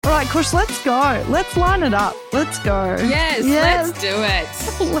right, Kush, let's go. Let's line it up. Let's go. Yes. Let's do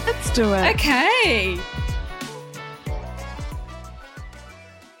it. Let's do it. Okay.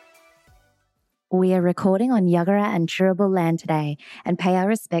 We are recording on Yagara and Turrbal land today and pay our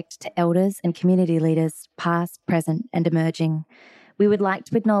respect to elders and community leaders past, present and emerging. We would like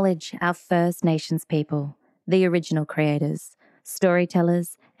to acknowledge our First Nations people, the original creators,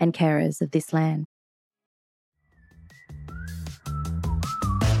 storytellers and carers of this land.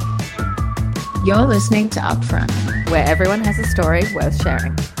 You're listening to Upfront, Where everyone has a story worth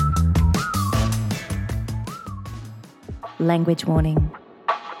sharing. Language warning.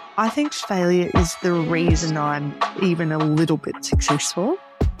 I think failure is the reason I'm even a little bit successful.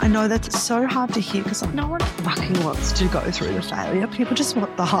 I know that's so hard to hear because no one fucking wants to go through the failure. People just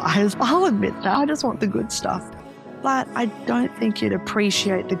want the highs. I'll admit that. I just want the good stuff. But I don't think you'd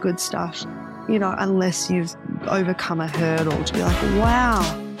appreciate the good stuff, unless you've overcome a hurdle to be like,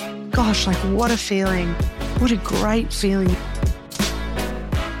 wow, gosh, like what a feeling. What a great feeling.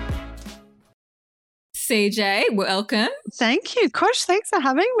 CJ, welcome. Thank you, Kosh. Thanks for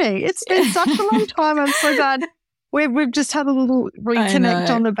having me. It's been such a long time. I'm so glad we've just had a little reconnect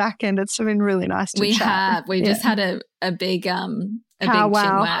on the back end. It's been really nice to chat. We just had a big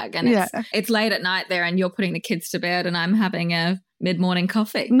chinwag, and it's late at night there, and you're putting the kids to bed, and I'm having a mid-morning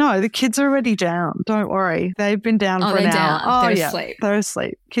coffee. No, the kids are already down. Don't worry, they've been down for an hour. They're asleep. They're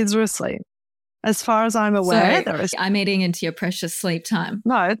asleep. Kids are asleep. As far as I'm aware, I'm eating into your precious sleep time.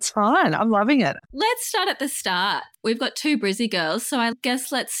 No, it's fine. I'm loving it. Let's start at the start. We've got two Brizzy girls, so I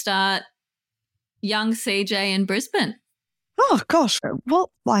guess let's start young CJ in Brisbane. Oh, gosh.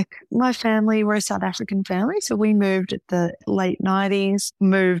 Well, my family, we're a South African family, so we moved at the late 90s,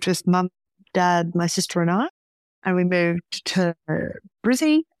 moved with mum, dad, my sister and I, and we moved to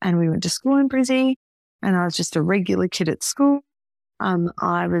Brizzy, and we went to school in Brizzy, and I was just a regular kid at school.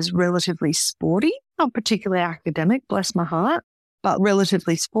 I was relatively sporty, not particularly academic, bless my heart, but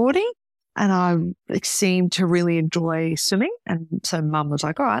relatively sporty. And I seemed to really enjoy swimming. And so mum was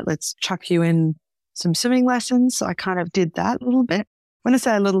like, all right, let's chuck you in some swimming lessons. So I kind of did that a little bit. When I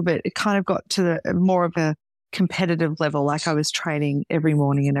say a little bit, it kind of got to more of a competitive level. Like I was training every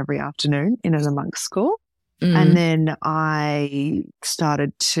morning and every afternoon in and amongst school. Mm. And then I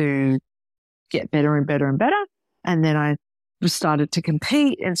started to get better and better and better. And then I started to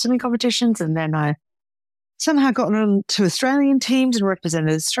compete in swimming competitions, and then I somehow got on to Australian teams and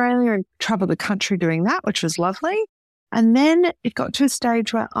represented Australia and travelled the country doing that, which was lovely. And then it got to a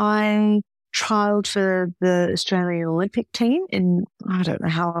stage where I trialled for the Australian Olympic team in, I don't know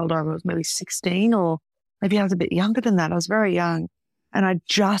how old I was, maybe 16, or maybe I was a bit younger than that. I was very young, and I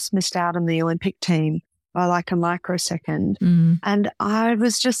just missed out on the Olympic team by like a microsecond. Mm. And I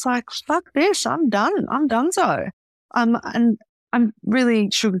was just like, fuck this, I'm done. I'm donezo. And I'm really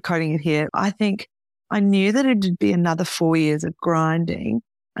sugarcoating it here. I think I knew that it'd be another 4 years of grinding,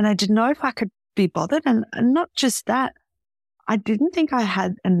 and I didn't know if I could be bothered. And not just that, I didn't think I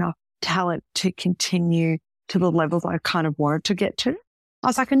had enough talent to continue to the levels I kind of wanted to get to. I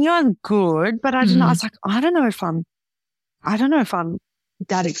was like, I knew I'm good, but I didn't. I was like, I don't know if I'm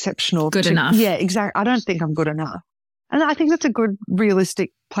that exceptional. Good enough. Yeah, exactly. I don't think I'm good enough. And I think that's a good,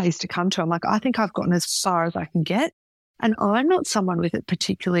 realistic place to come to. I'm like, I think I've gotten as far as I can get. And I'm not someone with a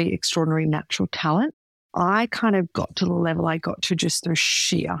particularly extraordinary natural talent. I kind of got to the level I got to just through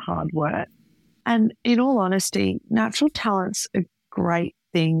sheer hard work. And in all honesty, natural talent's a great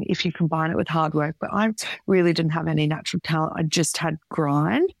thing if you combine it with hard work. But I really didn't have any natural talent. I just had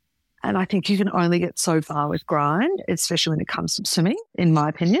grind. And I think you can only get so far with grind, especially when it comes to swimming, in my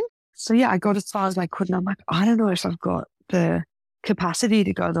opinion. So yeah, I got as far as I could. And I'm like, I don't know if I've got the capacity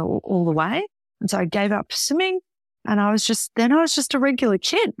to go all the way. And so I gave up swimming. And I was just a regular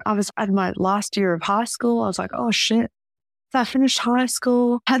kid. I was at my last year of high school. I was like, oh shit. So I finished high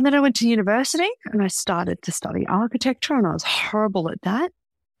school, and then I went to university and I started to study architecture, and I was horrible at that.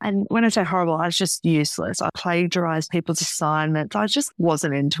 And when I say horrible, I was just useless. I plagiarized people's assignments. I just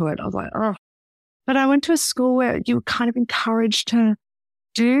wasn't into it. I was like, oh. But I went to a school where you were kind of encouraged to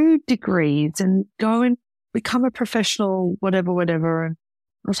do degrees and go and become a professional, whatever. And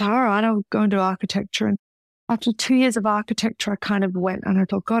I was like, all right, I'll go into architecture. And after 2 years of architecture, I kind of went and I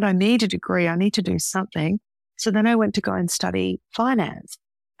thought, God, I need a degree. I need to do something. So then I went to go and study finance.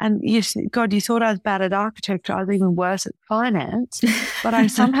 And you thought I was bad at architecture. I was even worse at finance. But I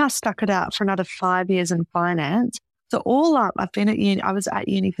somehow stuck it out for another 5 years in finance. So all up, I've been at uni. I was at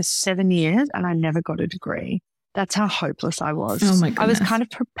uni for 7 years and I never got a degree. That's how hopeless I was. Oh my goodness. I was kind of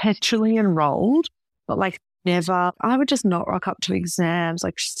perpetually enrolled, but never. I would just not rock up to exams,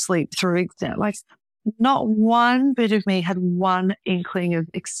 sleep through exams. not one bit of me had one inkling of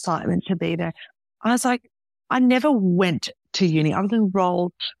excitement to be there. I was like, I never went to uni. I was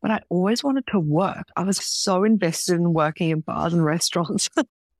enrolled, but I always wanted to work. I was so invested in working in bars and restaurants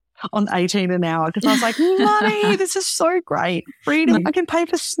on 18 an hour because I was like, money, this is so great. Freedom. I can pay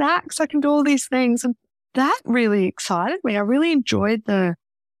for snacks. I can do all these things. And that really excited me. I really enjoyed I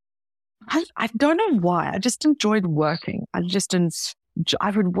don't know why. I just enjoyed working. I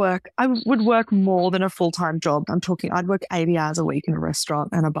would work more than a full-time job. I'd work 80 hours a week in a restaurant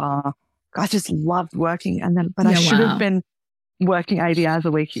and a bar. I just loved working. I should have been working 80 hours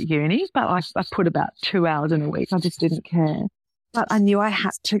a week at uni, but I put about 2 hours in a week. I just didn't care. But I knew I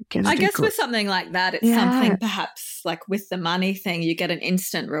had to get I guess with something like that, it's something perhaps like with the money thing, you get an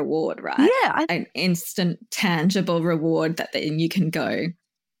instant reward, right? Yeah. An instant tangible reward that then you can go.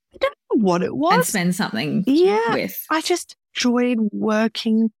 I don't know what it was. And spend something with. I just enjoyed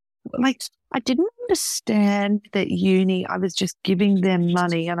working. Like, I didn't understand that uni, I was just giving them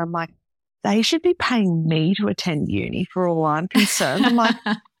money and I'm like, they should be paying me to attend uni for all I'm concerned. I'm like,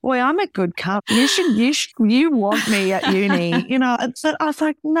 boy, I'm a good cup. You want me at uni, you know. But I was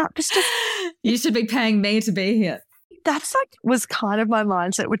like, no, you should be paying me to be here. That's was kind of my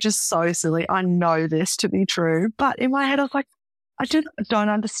mindset, which is so silly. I know this to be true. But in my head, I was like, I just don't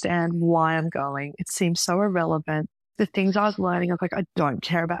understand why I'm going. It seems so irrelevant. The things I was learning, I was like, I don't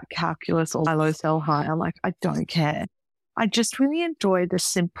care about calculus or low, sell high. I'm like, I don't care. I just really enjoyed the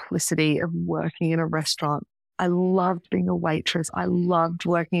simplicity of working in a restaurant. I loved being a waitress. I loved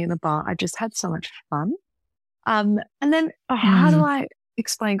working in a bar. I just had so much fun. And then how do I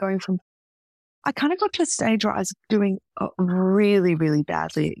explain going from, I kind of got to a stage where I was doing really, really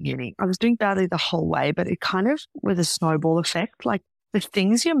badly at uni. I was doing badly the whole way, but it kind of was a snowball effect. Like the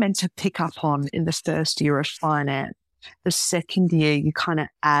things you're meant to pick up on in the first year of finance, the second year you kind of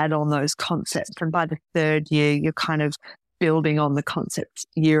add on those concepts. And by the third year, you're kind of building on the concepts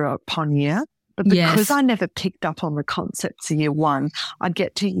year upon year. But because I never picked up on the concepts in year one, I'd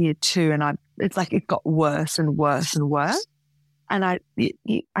get to year two and it's like it got worse and worse and worse. And I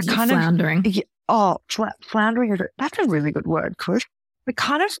kind of floundering. Floundering. That's a really good word, Kush. I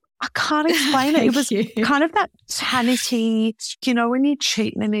can't explain it. It was kind of that panicky, you know, when you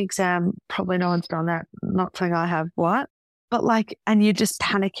cheat in an exam, probably no one's done that. Not saying I have, what? But like, and you're just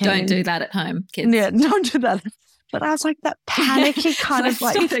panicking. Don't do that at home, kids. Yeah, don't do that. But I was like that panicky kind of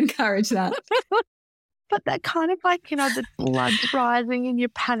like. Don't encourage that. But that kind of like, you know, the blood's rising and you're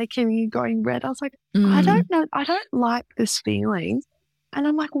panicking and you're going red. I was like, I don't know. I don't like this feeling. And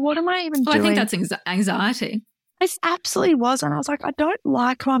I'm like, what am I even doing? I think that's anxiety. It absolutely was. And I was like, I don't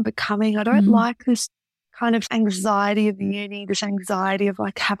like who I'm becoming. I don't like this kind of anxiety of uni, this anxiety of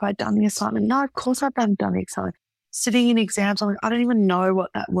like, have I done the assignment? No, of course I haven't done the assignment. Sitting in exams, I'm like, I don't even know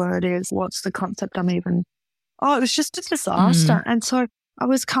what that word is. What's the concept it was just a disaster. And so I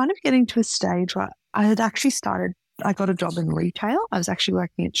was kind of getting to a stage where I had actually I got a job in retail. I was actually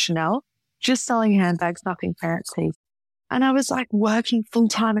working at Chanel, just selling handbags, nothing fancy. And I was like working full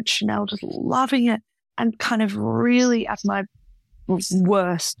time at Chanel, just loving it and kind of really at my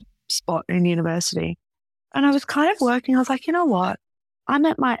worst spot in university. And I was kind of working. I was like, you know what? I'm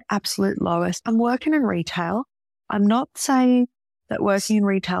at my absolute lowest. I'm working in retail. I'm not saying that working in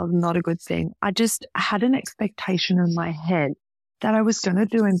retail is not a good thing. I just had an expectation in my head that I was going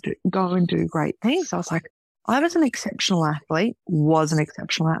to go and do great things. I was like, I was an exceptional athlete,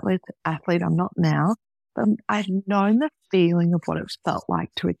 I'm not now, but I'd known the feeling of what it felt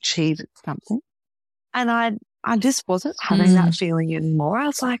like to achieve something. And I just wasn't having that feeling anymore. I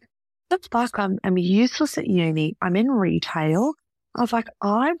was like, the fuck, I'm useless at uni. I'm in retail. I was like,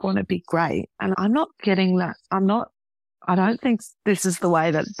 I want to be great. And I'm not getting that. I don't think this is the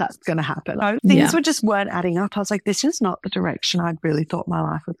way that's going to happen. Things weren't adding up. I was like, this is not the direction I'd really thought my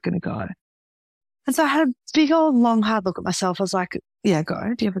life was going to go. And so I had a big old long hard look at myself. I was like, yeah,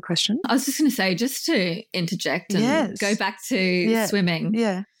 go. Do you have a question? I was just going to say, just to interject and go back to swimming.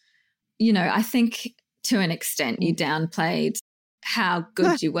 Yeah. You know, I think to an extent you downplayed how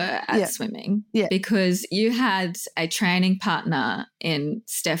good you were at swimming because you had a training partner in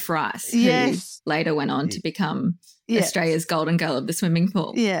Steph Rice who later went on to become Australia's golden girl of the swimming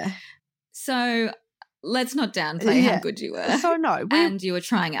pool. Yeah. So let's not downplay how good you were. So no. And you were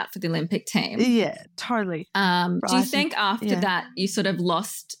trying out for the Olympic team. Yeah, totally. Do you think after that you sort of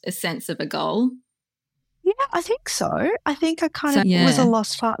lost a sense of a goal? Yeah, I think so. I think I kind of was a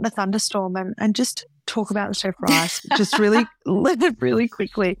lost part in a thunderstorm and just talk about Steph Rice just really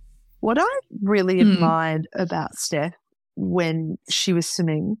quickly. What I really admired about Steph when she was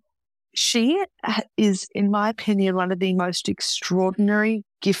swimming she is, in my opinion, one of the most extraordinary,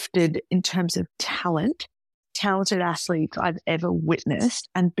 gifted in terms of talented athletes I've ever witnessed.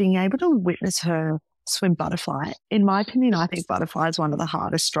 And being able to witness her swim butterfly, in my opinion, I think butterfly is one of the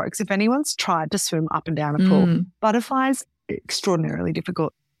hardest strokes. If anyone's tried to swim up and down a pool, butterfly is extraordinarily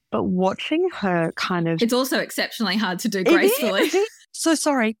difficult. But watching her kind of... It's also exceptionally hard to do gracefully. So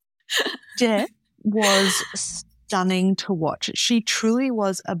sorry. Jet was stunning to watch. She truly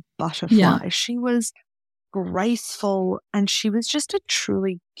was a butterfly. Yeah. She was graceful and she was just a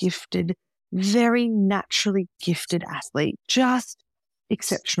truly gifted, very naturally gifted athlete. Just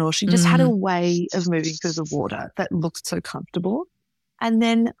exceptional. She just had a way of moving through the water that looked so comfortable. And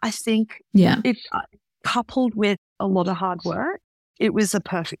then I think it coupled with a lot of hard work, it was a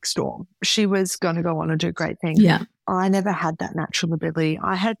perfect storm. She was going to go on and do great things. Yeah. I never had that natural ability.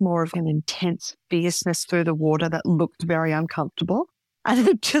 I had more of an intense fierceness through the water that looked very uncomfortable. And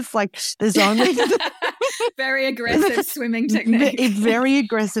it just like there's only very aggressive swimming technique. Very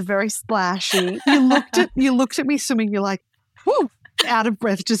aggressive, very splashy. You looked at me swimming, you're like, whoo, out of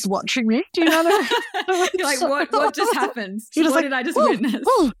breath just watching me. Do you know what I mean? You're like, what just happened? What did I just witness?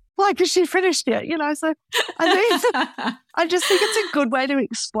 Like, has she finished yet? So I just think it's a good way to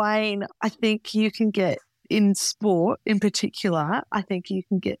explain. I think you can get in sport in particular, I think you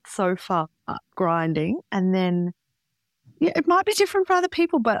can get so far grinding and then, it might be different for other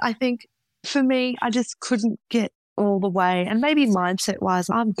people, but I think for me, I just couldn't get all the way. And maybe mindset-wise,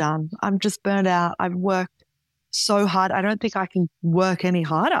 I'm done. I'm just burnt out. I've worked so hard. I don't think I can work any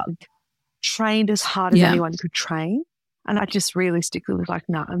harder. I've trained as hard as anyone could train. And I just realistically was like,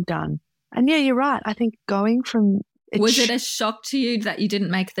 no, I'm done. And you're right. I think going from... Was it a shock to you that you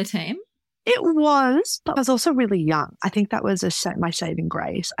didn't make the team? It was, but I was also really young. I think that was my saving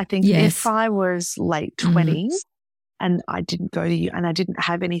grace. I think if I was late 20s and I didn't go to and I didn't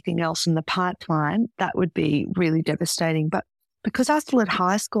have anything else in the pipeline, that would be really devastating. But because I was still at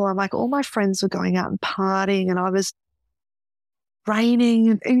high school, I'm like, all my friends were going out and partying and I was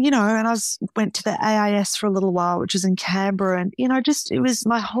training and I went to the AIS for a little while, which is in Canberra. And, it was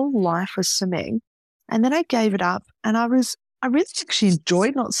my whole life was swimming. And then I gave it up and I really actually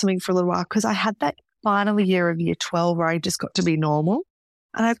enjoyed not swimming for a little while because I had that final year of year 12 where I just got to be normal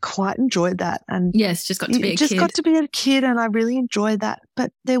and I quite enjoyed that. And just got to be a kid. Just got to be a kid and I really enjoyed that.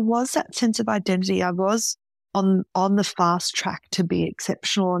 But there was that sense of identity. I was on the fast track to be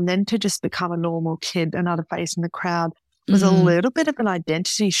exceptional and then to just become a normal kid, another face in the crowd was a little bit of an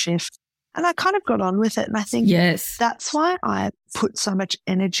identity shift. And I kind of got on with it. And I think that's why I put so much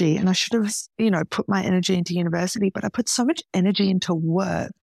energy and I should have, put my energy into university, but I put so much energy into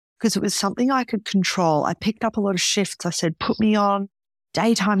work because it was something I could control. I picked up a lot of shifts. I said, put me on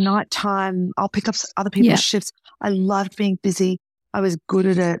daytime, nighttime. I'll pick up other people's shifts. I loved being busy. I was good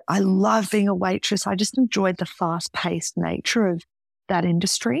at it. I loved being a waitress. I just enjoyed the fast-paced nature of that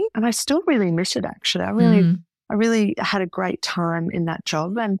industry. And I still really miss it, actually. I really had a great time in that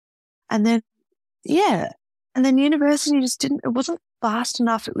job. And then university it wasn't fast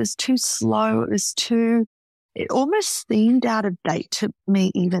enough. It was too slow. It almost seemed out of date to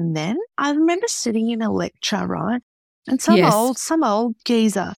me even then. I remember sitting in a lecture, right? And some old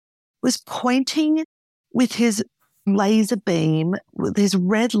geezer was pointing with his laser beam, with his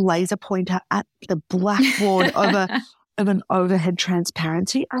red laser pointer at the blackboard of an overhead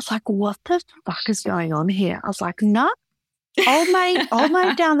transparency. I was like, what the fuck is going on here? I was like, nah. Old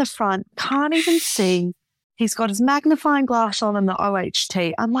mate down the front, can't even see. He's got his magnifying glass on and the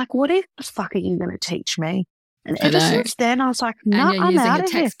OHT. I'm like, what the fuck are you going to teach me? And ever since then, I was like, no, I'm out of here. And you're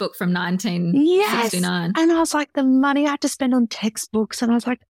using a textbook from 1969. Yes. And I was like, the money I had to spend on textbooks. And I was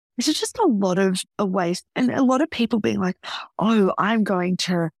like, this is just a lot of a waste. And a lot of people being like, oh, I'm going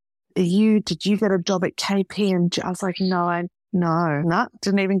to did you get a job at KP? And I was like, no,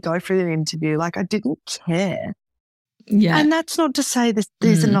 didn't even go through the interview. Like, I didn't care. Yeah. And that's not to say that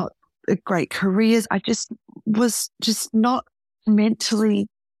these are not great careers. I just was just not mentally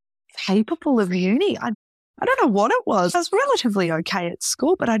capable of uni. I don't know what it was. I was relatively okay at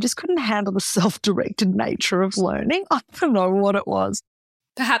school, but I just couldn't handle the self-directed nature of learning. I don't know what it was.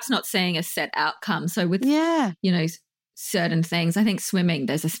 Perhaps not seeing a set outcome. So with, certain things, I think swimming,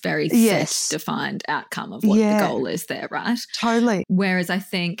 there's a very set defined outcome of what the goal is there, right? Totally. Whereas I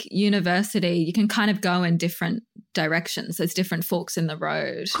think university, you can kind of go in different directions. There's different forks in the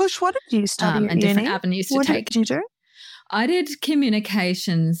road. Kush, what did you study at and uni? Different avenues to take. What did you do? I did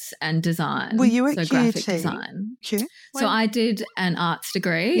communications and design. Were you at QT? Graphic design. So I did an arts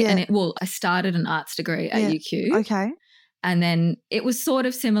degree and I started an arts degree at UQ. Okay. And then it was sort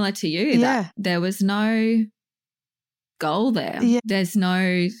of similar to you that there was no goal there. Yeah. There's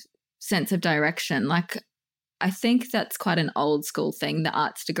no sense of direction. Like, I think that's quite an old school thing, the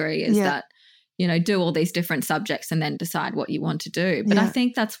arts degree, is that, you know, do all these different subjects and then decide what you want to do. But I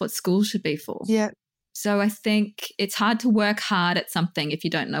think that's what school should be for. Yeah. So I think it's hard to work hard at something if you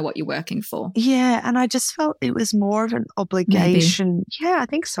don't know what you're working for. Yeah, and I just felt it was more of an obligation. Maybe. Yeah, I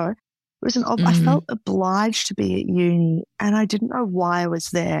think so. It was I felt obliged to be at uni, and I didn't know why I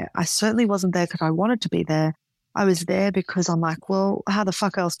was there. I certainly wasn't there because I wanted to be there. I was there because I'm like, well, how the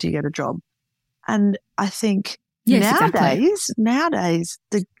fuck else do you get a job? And I think nowadays,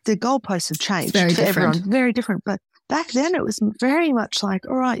 the goalposts have changed. It's very different. Everyone, very different. But back then it was very much like,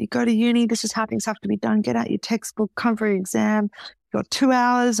 all right, you go to uni, this is how things have to be done. Get out your textbook, come for your exam. You got 2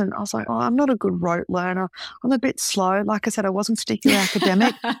 hours. And I was like, oh, I'm not a good rote learner. I'm a bit slow. Like I said, I wasn't particularly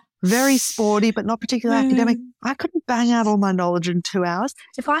academic. Very sporty, but not particularly academic. I couldn't bang out all my knowledge in 2 hours.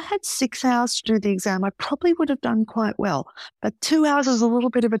 If I had 6 hours to do the exam, I probably would have done quite well. But 2 hours is a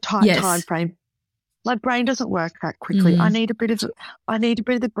little bit of a tight time frame. My brain doesn't work that quickly. I need a bit of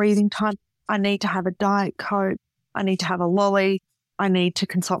the breathing time. I need to have a Diet Coke. I need to have a lolly. I need to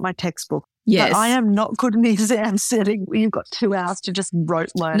consult my textbook. Yes. But I am not good in the exam setting where you've got 2 hours to just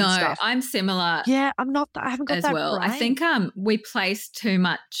rote learn stuff. No, I'm similar. Yeah, I'm not. I haven't got as that well. brain. I think we place too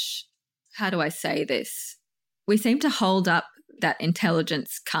much. How do I say this? We seem to hold up that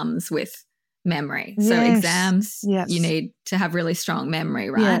intelligence comes with memory. Yes. So exams, you need to have really strong memory,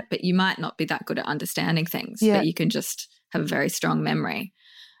 right? Yeah. But you might not be that good at understanding things, but you can just have a very strong memory.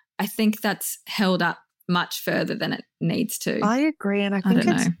 I think that's held up much further than it needs to. I agree, and I think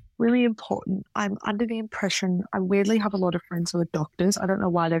it's really important. I'm under the impression, I weirdly have a lot of friends who are doctors. I don't know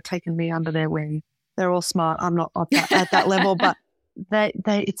why they've taken me under their wing. They're all smart. I'm not at that level, but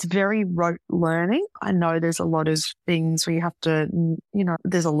it's very rote learning. I know there's a lot of things where you have to, you know,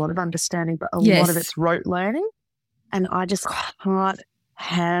 there's a lot of understanding, but a lot of it's rote learning. And I just can't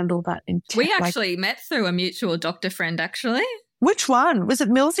handle that. We actually met through a mutual doctor friend, actually. Which one? Was it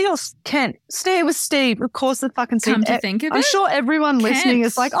Millsy or Kent? It was Steve. Of course, the fucking Steve. Come to think of it. I'm sure everyone listening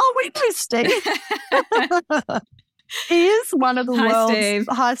is like, oh, we know Steve. He is one of the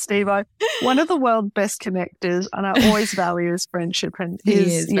Hi, Steve. One of the world's best connectors, and I always value his friendship. And he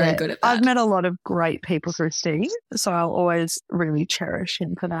is very good at that. I've met a lot of great people through Steve, so I'll always really cherish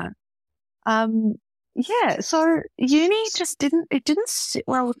him for that. So uni just didn't sit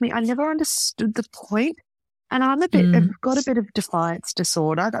well with me. I never understood the point. And I've got a bit of defiance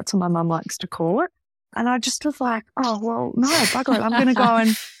disorder. That's what my mum likes to call it. And I just was like, oh, well, no, bugger it. I'm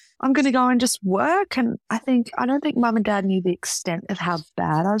going to go and just work. And I don't think mum and dad knew the extent of how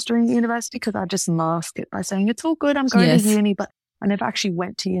bad I was doing at university, because I just masked it by saying, it's all good, I'm going to uni. But I never actually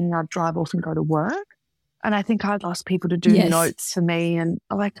went to uni. I'd drive off and go to work. And I think I'd asked people to do notes for me. And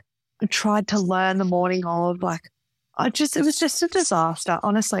I tried to learn the morning of, it was just a disaster.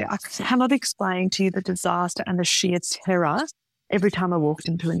 Honestly, I cannot explain to you the disaster and the sheer terror every time I walked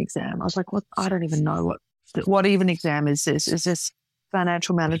into an exam. I was like, I don't even know what even exam is this? Is this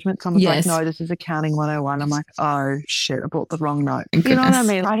financial management? Someone's like, no, this is accounting 101. I'm like, oh shit, I bought the wrong note. You know what I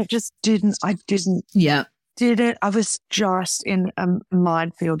mean? I didn't did it. I was just in a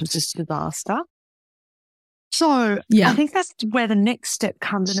minefield of just disaster. So I think that's where the next step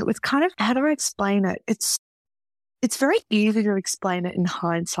comes. And it was kind of, how do I explain it? It's very easy to explain it in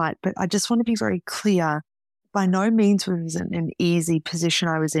hindsight, but I just want to be very clear. By no means was it an easy position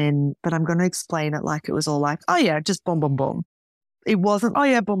I was in, but I'm going to explain it like it was all like, oh yeah, just boom, boom, boom. It wasn't, oh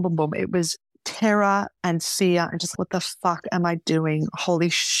yeah, boom, boom, boom. It was terror and fear and just, what the fuck am I doing? Holy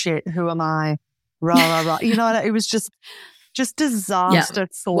shit, who am I? Rah, rah, rah. You know, it was just disaster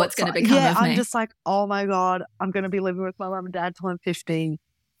thoughts. What's going to become of me? I'm just like, oh my God, I'm going to be living with my mum and dad till I'm 50.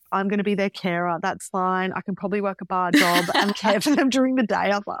 I'm going to be their carer. That's fine. I can probably work a bar job and care for them during the day.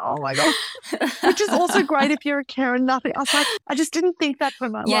 I was like, oh my God. Which is also great if you're a carer and nothing. I was like, I just didn't think that's where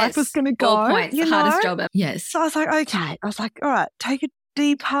my life was going to go. All points, the hardest job ever. Yes. So I was like, okay. I was like, all right, take a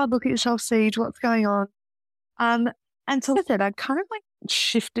deep, hard look at yourself, Siege. What's going on? And so like I said, I kind of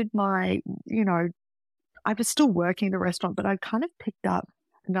shifted my, I was still working in the restaurant, but I'd kind of picked up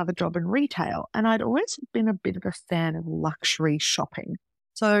another job in retail. And I'd always been a bit of a fan of luxury shopping.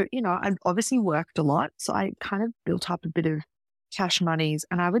 So, I'd obviously worked a lot. So I kind of built up a bit of cash monies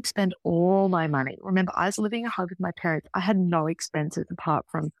and I would spend all my money. Remember, I was living at home with my parents. I had no expenses apart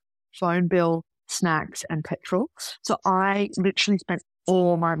from phone bill, snacks and petrol. So I literally spent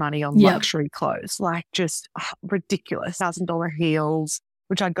all my money on luxury clothes, just ridiculous $1,000 heels,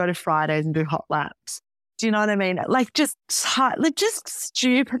 which I'd go to Fridays and do hot laps. Do you know what I mean? Just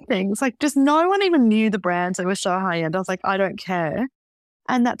stupid things. Just no one even knew the brands. They were so high end. I was like, I don't care.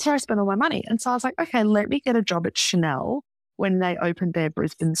 And that's where I spent all my money. And so I was like, okay, let me get a job at Chanel when they opened their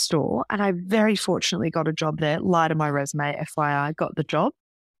Brisbane store. And I very fortunately got a job there. Lied on my resume, FYI, got the job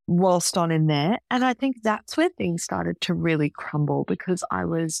whilst on in there. And I think that's where things started to really crumble, because I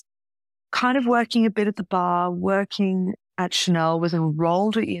was kind of working a bit at the bar, working at Chanel, was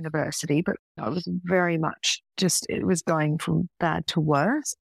enrolled at university, but I was very much just, it was going from bad to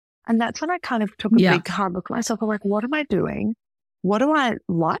worse. And that's when I kind of took a big hard look at myself. I'm like, what am I doing? What do I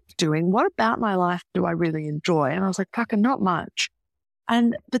like doing? What about my life do I really enjoy? And I was like, fucking not much.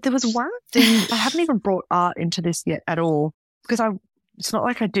 But there was one thing, I haven't even brought art into this yet at all, because it's not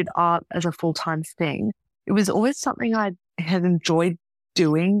like I did art as a full-time thing. It was always something I had enjoyed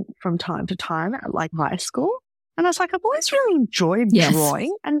doing from time to time at like high school. And I was like, I've always really enjoyed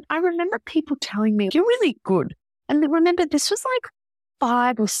drawing. And I remember people telling me, you're really good. And remember, this was like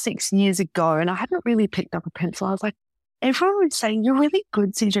 5 or 6 years ago, and I hadn't really picked up a pencil. I was like, everyone would say, you're really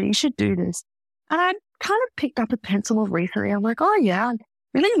good, CJ, you should do this. And I kind of picked up a pencil more recently. I'm like, oh yeah, I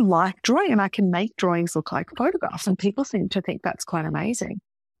really like drawing, and I can make drawings look like photographs. And people seem to think that's quite amazing.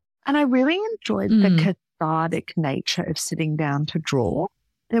 And I really enjoyed the cathartic nature of sitting down to draw.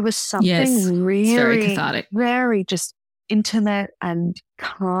 There was something really, very cathartic, very just intimate and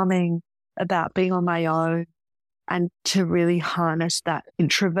calming about being on my own, and to really harness that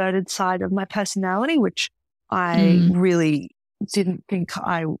introverted side of my personality, which I really didn't think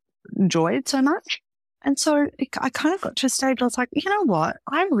I enjoyed so much. And so I kind of got to a stage where I was like, you know what?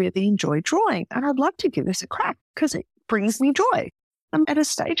 I really enjoy drawing, and I'd love to give this a crack because it brings me joy. I'm at a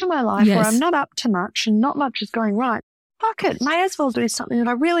stage in my life where I'm not up to much and not much is going right. Fuck it, may as well do something that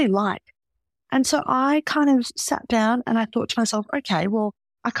I really like. And so I kind of sat down and I thought to myself, okay, well,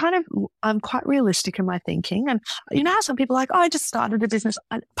 I'm quite realistic in my thinking. And you know how some people are like, oh, I just started a business.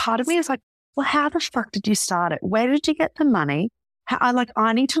 And part of me is like, well, how the fuck did you start it? Where did you get the money?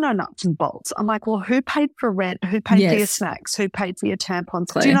 I need to know nuts and bolts. I'm like, well, who paid for rent? Who paid for your snacks? Who paid for your tampons?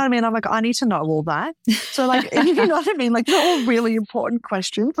 Clear. Do you know what I mean? I'm like, I need to know all that. So like, you know what I mean? Like, they're all really important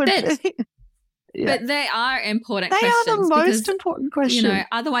questions. But they are important questions. They are the most important questions. You know,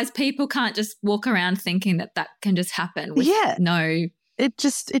 otherwise people can't just walk around thinking that can just happen with no... It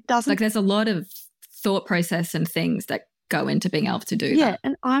doesn't. Like, there's a lot of thought process and things that go into being able to do that. Yeah,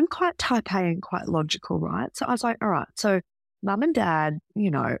 and I'm quite type A and quite logical, right? So I was like, all right, so mum and dad,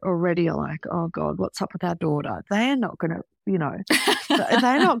 you know, already are like, oh God, what's up with our daughter? They're not going to, you know,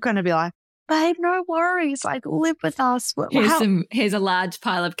 they're not going to be like, babe, no worries, like, live with us. Here's a large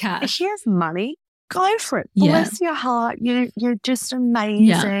pile of cash. Here's money. Go for it. Bless your heart. You're just amazing.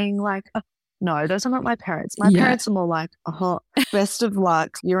 Yeah. Like, no, those are not my parents. My parents are more like, best of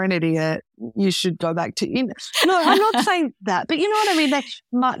luck. You're an idiot. You should go back to... No, I'm not saying that. But you know what I mean? They're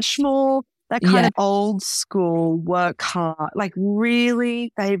much more, that kind of old school, work hard. Like,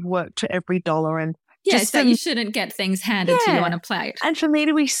 really, they've worked to every dollar. And so you shouldn't get things handed to you on a plate. And for me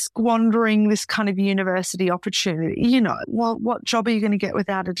to be squandering this kind of university opportunity, you know, well, what job are you going to get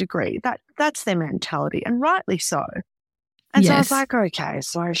without a degree? That's their mentality, and rightly so. And so I was like, okay,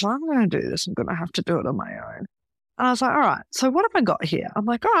 so if I'm going to do this, I'm going to have to do it on my own. And I was like, all right, so what have I got here? I'm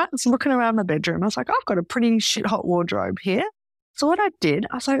like, all right, I was looking around my bedroom. I was like, I've got a pretty shit hot wardrobe here. So what I did,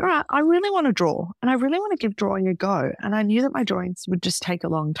 I was like, all right, I really want to draw, and I really want to give drawing a go. And I knew that my drawings would just take a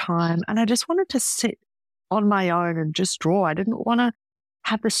long time, and I just wanted to sit on my own and just draw. I didn't want to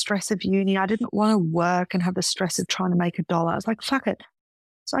have the stress of uni. I didn't want to work and have the stress of trying to make $1. I was like, fuck it.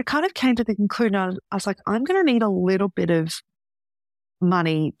 So I kind of came to the conclusion, I was like, I'm going to need a little bit of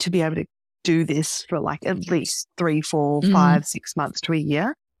money to be able to do this for like at least 3, 4, 5, 6 months to a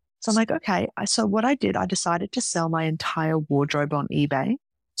year. So I'm like, okay. So what I did, I decided to sell my entire wardrobe on eBay.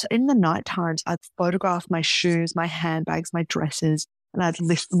 So in the night times, I'd photograph my shoes, my handbags, my dresses, and I'd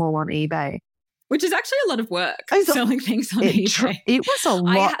list them all on eBay. Which is actually a lot of work, selling things on eBay. It was a lot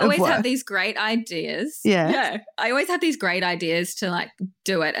of work. I always have these great ideas. Yeah. I always have these great ideas to like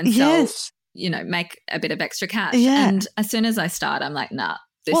do it and sell, you know, make a bit of extra cash. Yeah. And as soon as I start, I'm like, nah,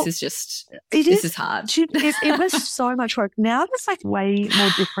 this is hard. It was so much work. Now there's like way more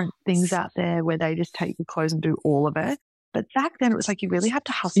different things out there where they just take your clothes and do all of it. But back then it was like you really had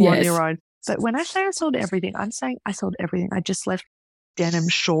to hustle on your own. But when I say I sold everything, I'm saying I sold everything. I just left denim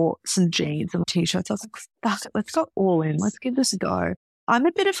shorts and jeans and T-shirts. I was like, fuck it, let's go all in. Let's give this a go. I'm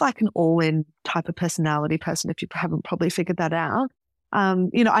a bit of like an all-in type of personality person, if you haven't probably figured that out.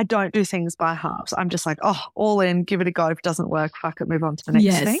 You know, I don't do things by halves. I'm just like, all in, give it a go. If it doesn't work, fuck it, move on to the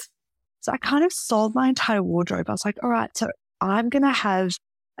next thing. So I kind of sold my entire wardrobe. I was like, all right, so I'm going to have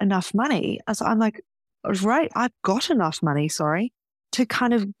enough money. So I'm like, right, I've got enough money, to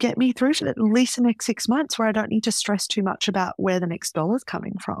kind of get me through to at least the next 6 months where I don't need to stress too much about where the next dollar's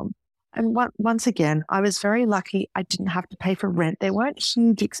coming from. And once again, I was very lucky I didn't have to pay for rent. There weren't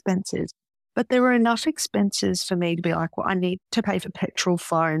huge expenses, but there were enough expenses for me to be like, well, I need to pay for petrol,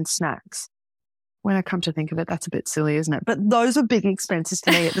 phone, snacks. When I come to think of it, that's a bit silly, isn't it? But those are big expenses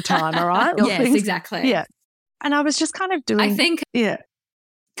to me at the time, all right? Yes, exactly. Yeah. And I was just kind of doing... I think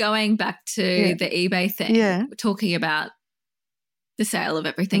going back to the eBay thing, talking about the sale of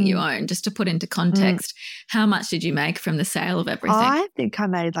everything you own, just to put into context, how much did you make from the sale of everything? I think I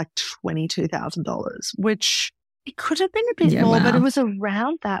made like $22,000, which it could have been a bit more, but it was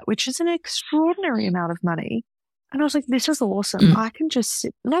around that, which is an extraordinary amount of money. And I was like, this is awesome. I can just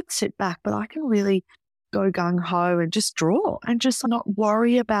not sit back, but I can really go gung-ho and just draw and just not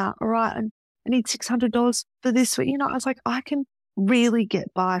worry about, all right, I need $600 for this week. I was like, I can really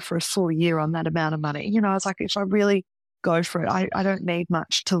get by for a full year on that amount of money. I was like, if I really go for it, I don't need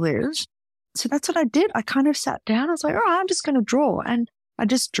much to live. So that's what I did. I kind of sat down. I was like, all right, I'm just going to draw. And I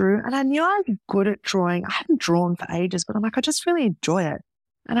just drew. And I knew I was good at drawing. I hadn't drawn for ages, but I'm like, I just really enjoy it.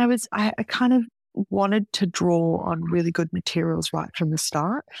 And I kind of wanted to draw on really good materials right from the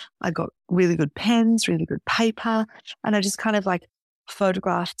start. I got really good pens, really good paper, and I just kind of like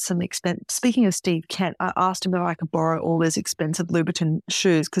photographed some Speaking of Steve Kent, I asked him if I could borrow all his expensive Louboutin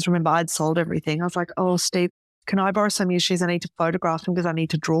shoes because remember I'd sold everything. I was like, oh, Steve, can I borrow some of your shoes? I need to photograph them because I need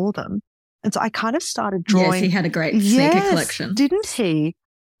to draw them. And so I kind of started drawing. Yes, he had a great sneaker collection. Didn't he?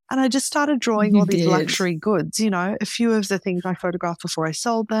 And I just started drawing all these luxury goods, a few of the things I photographed before I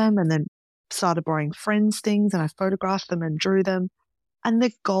sold them, and then started borrowing friends' things, and I photographed them and drew them. And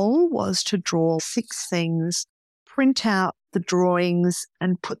the goal was to draw 6 things, print out the drawings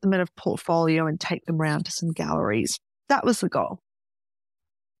and put them in a portfolio and take them around to some galleries. That was the goal.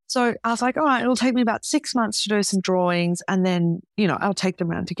 So I was like, all right, it'll take me about 6 months to do some drawings, and then, I'll take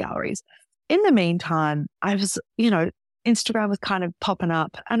them around to galleries. In the meantime, I was, Instagram was kind of popping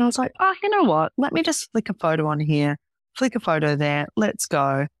up, and I was like, oh, you know what? Let me just flick a photo on here, flick a photo there. Let's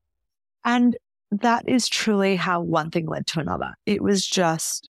go. And that is truly how one thing led to another. It was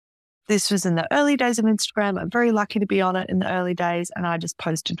just, this was in the early days of Instagram. I'm very lucky to be on it in the early days. And I just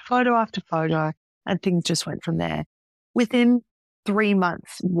posted photo after photo, and things just went from there. Within 3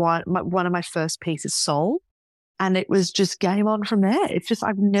 months, one of my first pieces sold, and it was just game on from there. It's just,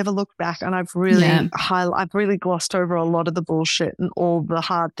 I've never looked back, and I've really, I've really glossed over a lot of the bullshit and all the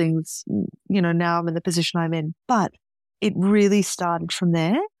hard things, now I'm in the position I'm in. But it really started from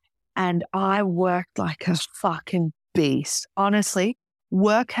there. And I worked like a fucking beast. Honestly,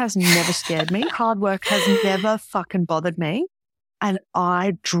 work has never scared me. Hard work has never fucking bothered me. And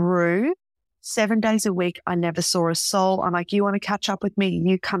I drew 7 days a week. I never saw a soul. I'm like, you want to catch up with me?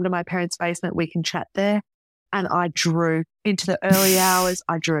 You come to my parents' basement. We can chat there. And I drew into the early hours.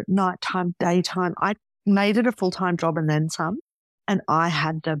 I drew at nighttime, daytime. I made it a full-time job and then some. And I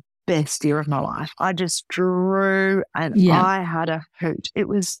had the best year of my life. I just drew and I had a hoot. It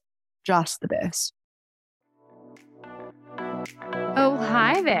was just the best. Oh,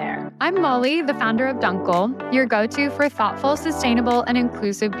 hi there. I'm Molly, the founder of Dunkel, your go-to for thoughtful, sustainable, and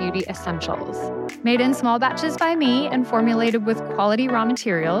inclusive beauty essentials. Made in small batches by me and formulated with quality raw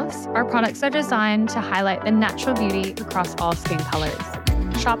materials, our products are designed to highlight the natural beauty across all skin colors.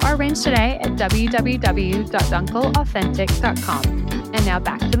 Shop our range today at www.dunkelauthentic.com. And now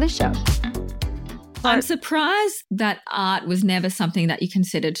back to the show. I'm surprised that art was never something that you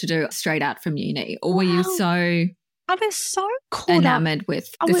considered to do straight out from uni, or were you so I was so enamored with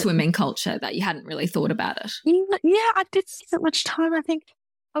the swimming culture that you hadn't really thought about it? Yeah, I didn't spend much time. I think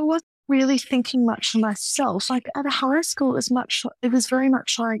I wasn't really thinking much for myself. Like at a high school, it was very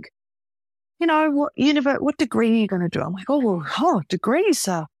much like, what degree are you going to do? I'm like, degrees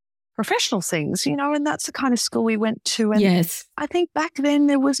are professional things, and that's the kind of school we went to. And yes. I think back then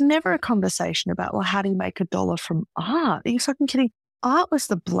there was never a conversation about, well, how do you make $1 from art? Are you fucking kidding? Art was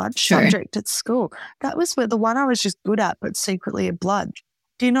the blood subject at school. That was the one I was just good at, but secretly a blood.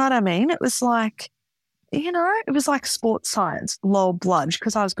 Do you know what I mean? It was like, it was like sports science, lol bludge,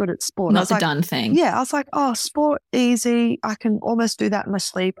 because I was good at sport. Not the done thing. Yeah, I was like, oh, sport, easy. I can almost do that in my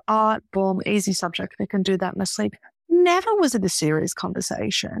sleep. Art, boom, easy subject. I can do that in my sleep. Never was it a serious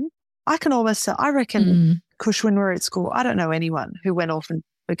conversation. I reckon, Kush, when we were at school, I don't know anyone who went off and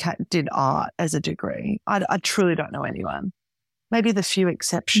did art as a degree. I truly don't know anyone. Maybe the few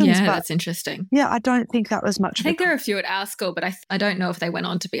exceptions. Yeah, but that's interesting. Yeah, I don't think that was much. I think there are a few at our school, but I don't know if they went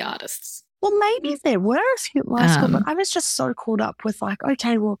on to be artists. Well, maybe there were a few at my school, but I was just so caught up with like,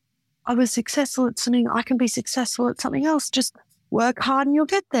 okay, well, I was successful at something. I can be successful at something else. Just work hard and you'll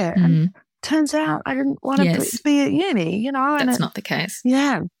get there. And turns out I didn't want to be at uni, That's not the case.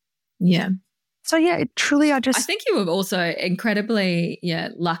 Yeah. Yeah. So yeah, I think you were also incredibly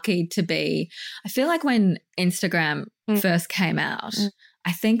lucky to be. I feel like when Instagram first came out,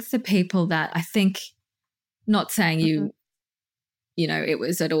 I think the people that not saying you know, it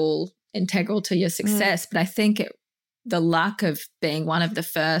was at all integral to your success, but I think the luck of being one of the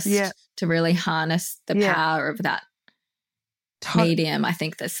first to really harness the power of that medium, I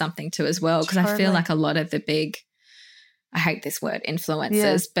think there's something to as well, because I feel like a lot of the big, I hate this word,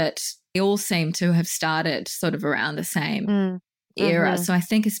 influencers, but they all seem to have started sort of around the same era. So I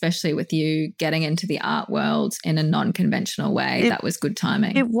think especially with you getting into the art world in a non-conventional way, that was good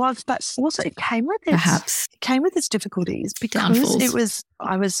timing. It was, but also it came with its difficulties, because downfalls.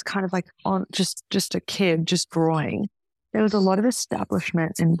 I was kind of like on just a kid just drawing. There was a lot of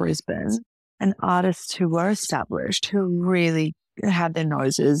establishments in Brisbane and artists who were established who really had their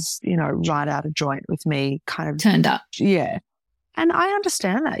noses, you know, right out of joint with me, kind of turned up. Yeah. And I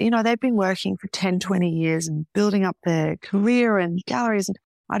understand that, you know, they've been working for 10, 20 years and building up their career and galleries. And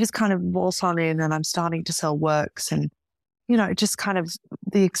I just kind of waltz on in and I'm starting to sell works. And, you know, just kind of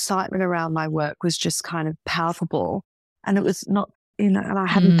the excitement around my work was just kind of palpable. And it was not, you know, and I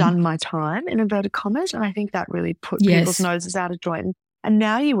hadn't done my time, in inverted commas. And I think that really put people's noses out of joint. And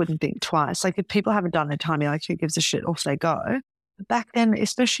now you wouldn't think twice. Like if people haven't done their time, you're like, who gives a shit, off they go. But back then,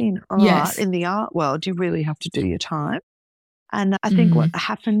 especially in art, in the art world, you really have to do your time. And I think what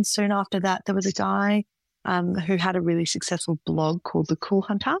happened soon after that, there was a guy who had a really successful blog called The Cool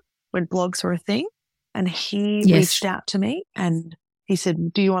Hunter, when blogs were a thing. And he reached out to me and he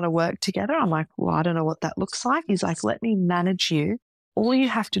said, do you want to work together? I'm like, well, I don't know what that looks like. He's like, let me manage you. All you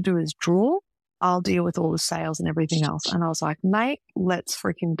have to do is draw. I'll deal with all the sales and everything else. And I was like, mate, let's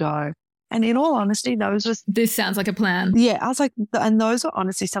freaking go. And in all honesty, this sounds like a plan. Yeah. I was like, and those were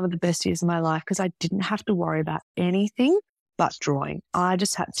honestly some of the best years of my life, because I didn't have to worry about anything but drawing. I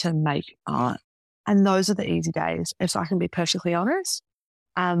just had to make art. And those are the easy days, if I can be perfectly honest.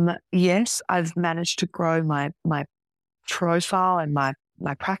 Yes, I've managed to grow my profile and my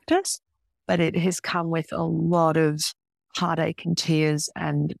practice, but it has come with a lot of heartache and tears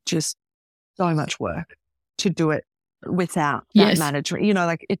and just so much work to do it without that management. You know,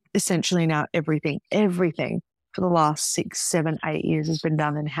 like it essentially now everything for the last 6, 7, 8 years has been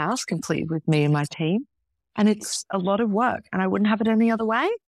done in-house, completely with me and my team. And it's a lot of work and I wouldn't have it any other way.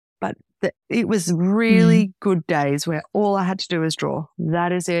 But it was really good days where all I had to do was draw.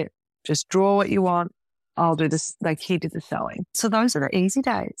 That is it. Just draw what you want. I'll do this. Like he did the selling. So those are the easy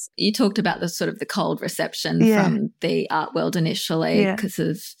days. You talked about the sort of the cold reception from the art world initially because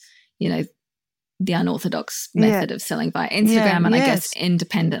of, you know, the unorthodox method of selling via Instagram and I guess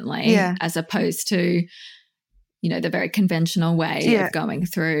independently as opposed to, you know, the very conventional way of going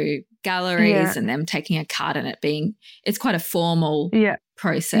through galleries and them taking a cut and it's quite a formal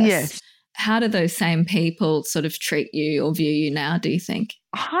process. Yes. How do those same people sort of treat you or view you now, do you think?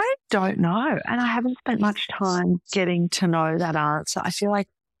 I don't know. And I haven't spent much time getting to know that answer. I feel like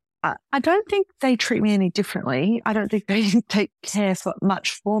I don't think they treat me any differently. I don't think they care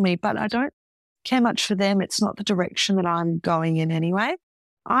much for me, but I don't care much for them. It's not the direction that I'm going in anyway.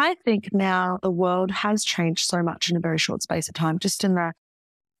 I think now the world has changed so much in a very short space of time. Just in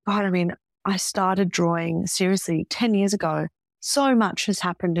I started drawing seriously 10 years ago. So much has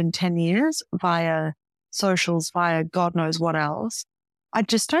happened in 10 years via socials, via God knows what else. I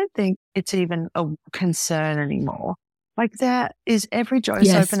just don't think it's even a concern anymore. Like there is every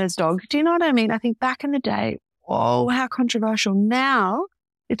Joe's opener's dog. Do you know what I mean? I think back in the day, whoa, how controversial. Now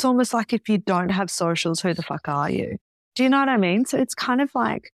it's almost like if you don't have socials, who the fuck are you? Do you know what I mean? So it's kind of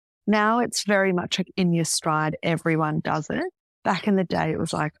like now it's very much like in your stride. Everyone does it. Back in the day, it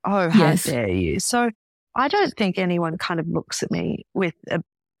was like, oh, how dare you? So I don't think anyone kind of looks at me with a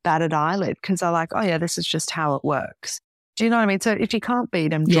battered eyelid because they're like, oh, yeah, this is just how it works. Do you know what I mean? So if you can't beat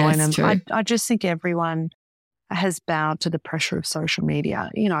them, join them. I just think everyone has bowed to the pressure of social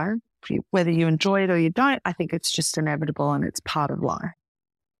media. You know, whether you enjoy it or you don't, I think it's just inevitable and it's part of life.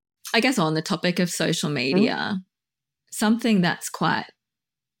 I guess on the topic of social media, something that's quite,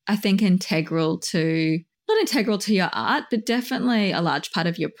 I think, not integral to your art, but definitely a large part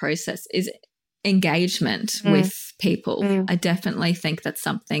of your process is engagement with people. I definitely think that's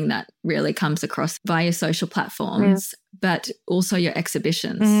something that really comes across via social platforms, but also your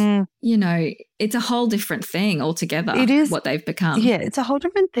exhibitions. You know, it's a whole different thing altogether. It is what they've become. Yeah, it's a whole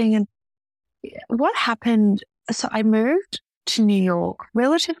different thing. And what happened, so I moved to New York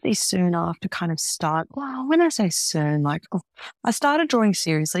relatively soon after kind of when I say soon, I started drawing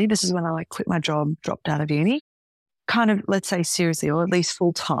seriously. This is when I quit my job, dropped out of uni, kind of, let's say seriously, or at least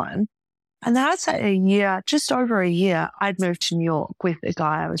full time. And then I'd say just over a year, I'd moved to New York with a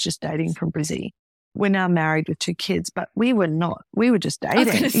guy I was just dating from Brizzy. We're now married with 2 kids, but we were not. We were just dating. I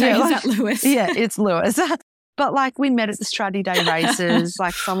was going to say, is that Lewis? Yeah, it's Lewis. But like we met at the Stratty Day races,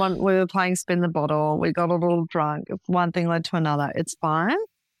 like we were playing spin the bottle. We got a little drunk. One thing led to another. It's fine.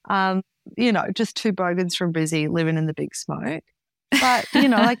 Just 2 bogans from Brizzy living in the big smoke. But,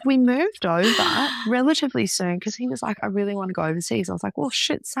 like we moved over relatively soon because he was like, I really want to go overseas. I was like, well,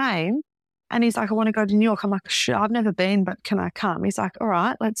 shit, same. And he's like, I want to go to New York. I'm like, shit, I've never been, but can I come? He's like, all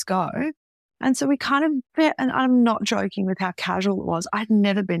right, let's go. And so we kind of, and I'm not joking with how casual it was. I'd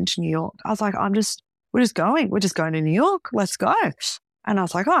never been to New York. I was like, we're just going. We're just going to New York. Let's go. And I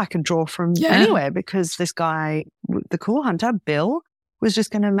was like, I can draw from anywhere because this guy, the cool hunter, Bill, was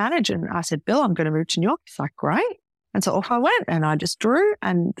just going to manage. And I said, Bill, I'm going to move to New York. He's like, great. And so off I went and I just drew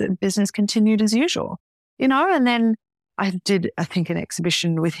and the business continued as usual, and then I did, I think, an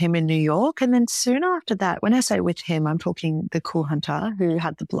exhibition with him in New York. And then soon after that, when I say with him, I'm talking the cool hunter who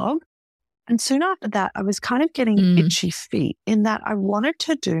had the blog. And soon after that, I was kind of getting itchy feet in that I wanted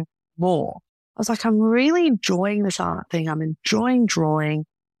to do more. I was like, I'm really enjoying this art thing. I'm enjoying drawing.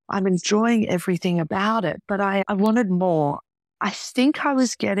 I'm enjoying everything about it, but I wanted more. I think I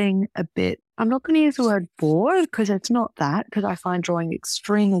was getting a bit, I'm not going to use the word bored because it's not that, because I find drawing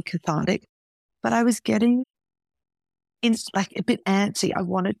extremely cathartic, but I was getting a bit antsy. I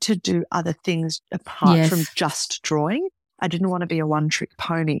wanted to do other things apart from just drawing. I didn't want to be a one-trick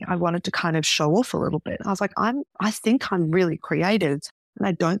pony. I wanted to kind of show off a little bit. I was like, I think I'm really creative. And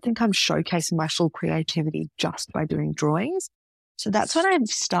I don't think I'm showcasing my full creativity just by doing drawings. So that's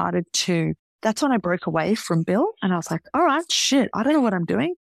when that's when I broke away from Bill and I was like, all right, shit, I don't know what I'm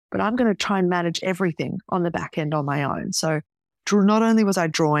doing, but I'm going to try and manage everything on the back end on my own. So not only was I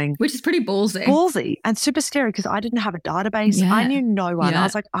drawing. Which is pretty ballsy. Ballsy and super scary because I didn't have a database. Yeah. I knew no one. Yeah. I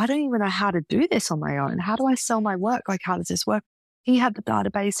was like, I don't even know how to do this on my own. How do I sell my work? Like, how does this work? He had the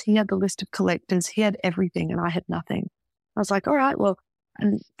database. He had the list of collectors. He had everything and I had nothing. I was like, all right, well,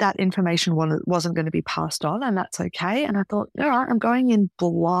 and that information wasn't going to be passed on and that's okay. And I thought, all right, I'm going in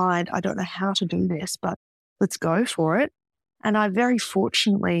blind. I don't know how to do this, but let's go for it. And I very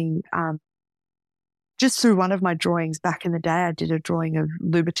fortunately, just through one of my drawings back in the day, I did a drawing of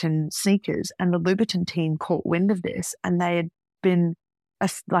Louboutin sneakers and the Louboutin team caught wind of this and they had been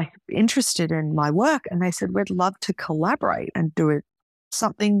interested in my work and they said, we'd love to collaborate and do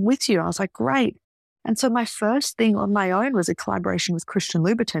something with you. I was like, great. And so my first thing on my own was a collaboration with Christian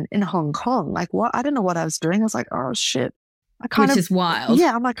Louboutin in Hong Kong. Like what? I don't know what I was doing. I was like, oh shit. Which is wild.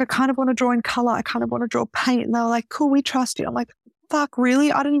 Yeah. I'm like, I kind of want to draw in color. I kind of want to draw paint. And they were like, cool, we trust you. I'm like, fuck,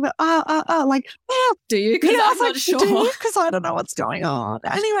 really? I don't even, like, yeah. Do you? Because I'm not sure. Because I don't know what's going on.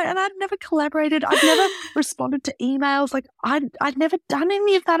 Anyway, and I'd never collaborated. I'd never responded to emails. Like I'd never done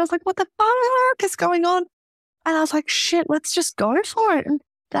any of that. I was like, what the fuck is going on? And I was like, shit, let's just go for it. And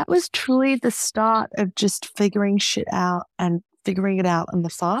that was truly the start of just figuring shit out and figuring it out in the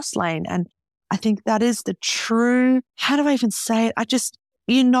fast lane. And I think that is the true, how do I even say it?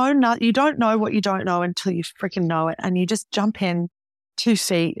 You don't know what you don't know until you freaking know it. And you just jump in 2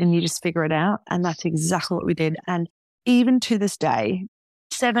 feet and you just figure it out. And that's exactly what we did. And even to this day,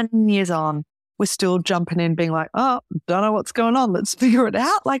 7 years on, we're still jumping in being like, oh, don't know what's going on. Let's figure it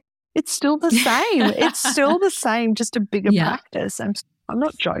out. Like it's still the same. It's still the same, just a bigger practice. And I'm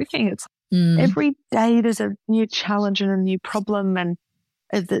not joking. It's every day there's a new challenge and a new problem and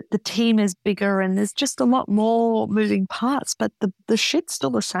the team is bigger and there's just a lot more moving parts, but the shit's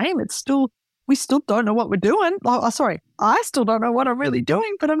still the same. We still don't know what we're doing. I still don't know what I'm really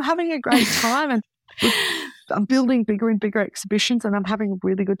doing, but I'm having a great time and I'm building bigger and bigger exhibitions and I'm having a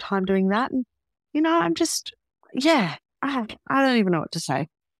really good time doing that. And, I'm just, I don't even know what to say.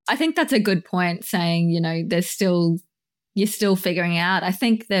 I think that's a good point saying, you're still figuring out. I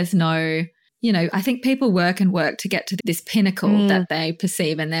think there's no, I think people work to get to this pinnacle that they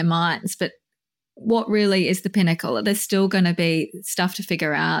perceive in their minds. But what really is the pinnacle? There's still going to be stuff to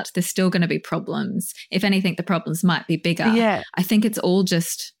figure out. There's still going to be problems. If anything, the problems might be bigger. Yeah. I think it's all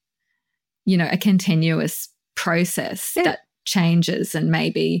just, a continuous process that changes and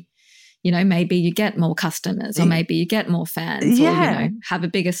maybe you get more customers or maybe you get more fans or, have a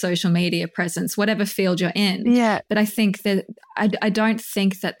bigger social media presence, whatever field you're in. Yeah. But I think that I don't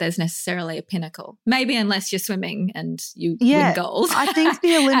think that there's necessarily a pinnacle. Maybe unless you're swimming and you win gold. I think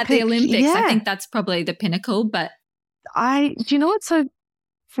the Olympics. At the Olympics, I think that's probably the pinnacle. But do you know what's so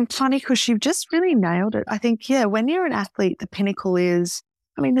funny? Because you've just really nailed it. I think, when you're an athlete, the pinnacle is,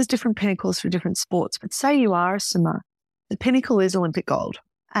 there's different pinnacles for different sports, but say you are a swimmer, the pinnacle is Olympic gold.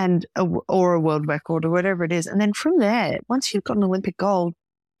 Or a world record or whatever it is. And then from there, once you've got an Olympic gold,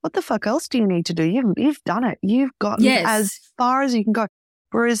 what the fuck else do you need to do? You've done it. You've gotten as far as you can go.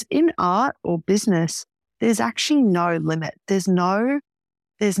 Whereas in art or business, there's actually no limit. There's no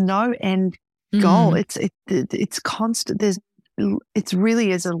end goal. It's constant. It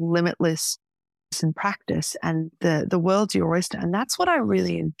really is a limitless in practice, and the world's your oyster. And that's what I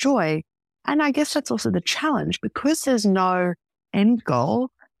really enjoy. And I guess that's also the challenge, because there's no end goal.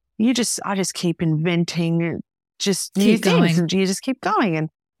 I just keep inventing just new things, and you just keep going, and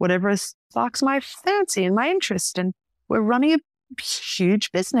whatever sparks my fancy and my interest. And we're running a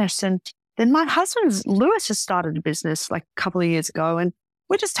huge business. And then my husband, Lewis, has started a business like a couple of years ago, and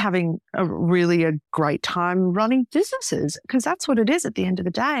we're just having a great time running businesses, because that's what it is at the end of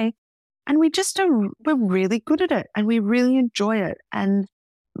the day. And we're really good at it, and we really enjoy it. And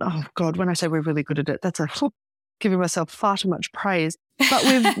oh God, when I say we're really good at it, that's giving myself far too much praise.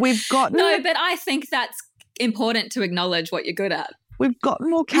 But we've gotten No, but I think that's important to acknowledge what you're good at. We've gotten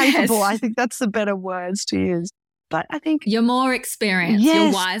more capable. Yes. I think that's the better words to use. But I think you're more experienced. Yes.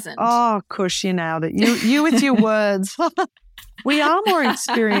 You're wizened. Oh, Kush, you nailed it. You with your words. We are more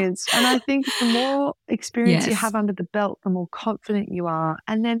experienced. And I think the more experience you have under the belt, the more confident you are.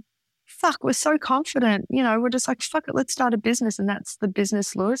 And then, we're so confident. We're just like, fuck it, let's start a business. And that's the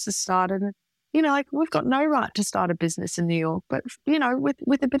business Lewis has started. And, we've got no right to start a business in New York. But,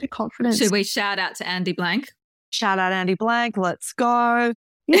 with a bit of confidence. Should we shout out to Andy Blank? Shout out Andy Blank. Let's go.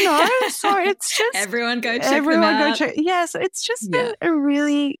 So it's just everyone go check them out. Yes, it's just been a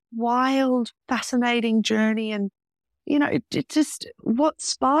really wild, fascinating journey. And it just, what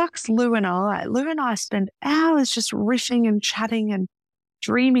sparks Lou and I spend hours just riffing and chatting and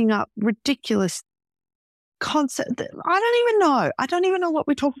dreaming up ridiculous concepts. I don't even know what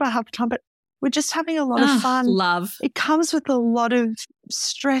we talk about half the time, but we're just having a lot of fun. Love. It comes with a lot of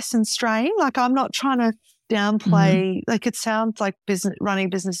stress and strain. Like, I'm not trying to downplay, like, it sounds like running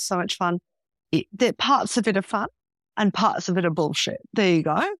business is so much fun. Parts of it are fun and parts of it are bullshit. There you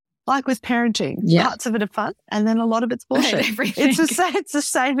go. Like with parenting, parts of it are fun and then a lot of it's bullshit. It's the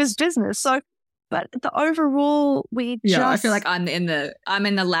same as business. So, but the overall, I feel like I'm in the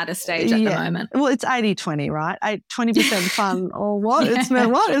latter stage at the moment. Well, it's 80-20, right? 20% fun or what? It's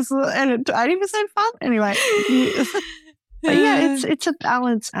what? It's 80% fun? Anyway. But it's a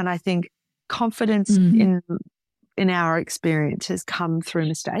balance, and I think confidence in our experience has come through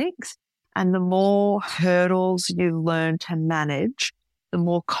mistakes, and the more hurdles you learn to manage, the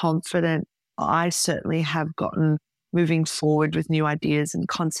more confident I certainly have gotten moving forward with new ideas and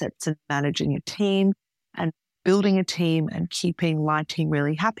concepts and managing a team and building a team and keeping my team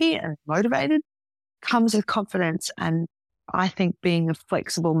really happy and motivated comes with confidence. And I think being a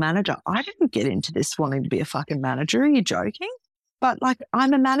flexible manager, I didn't get into this wanting to be a fucking manager. Are you joking? But like,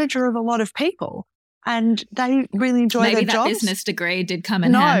 I'm a manager of a lot of people and they really enjoy their jobs. Maybe that business degree did come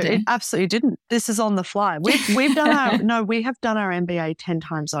in handy. No, it absolutely didn't. This is on the fly. We have done our MBA 10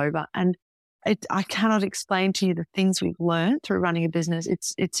 times over, and I cannot explain to you the things we've learned through running a business.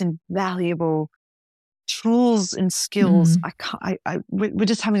 It's invaluable tools and skills. We're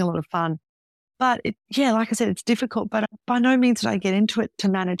just having a lot of fun. But like I said, it's difficult, but by no means did I get into it to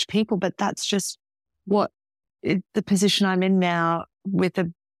manage people, but that's just the position I'm in now with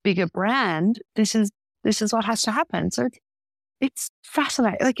a bigger brand. This is what has to happen. So it's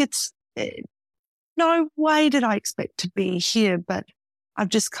fascinating. Like, no way did I expect to be here, but I've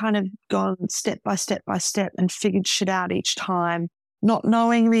just kind of gone step by step by step and figured shit out each time, not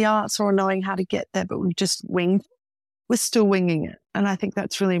knowing the answer or knowing how to get there, but we've just winged. We're still winging it. And I think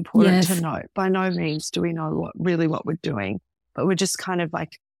that's really important to note. By no means do we know what we're doing, but we're just kind of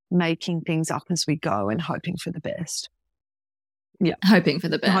like making things up as we go and hoping for the best. Yeah. Hoping for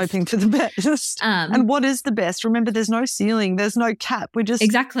the best. And what is the best? Remember, there's no ceiling. There's no cap. We're just.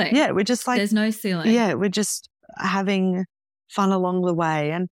 Exactly. Yeah. We're just like. There's no ceiling. Yeah. We're just having fun along the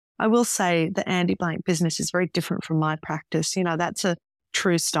way. And I will say the Andy Blank business is very different from my practice. That's a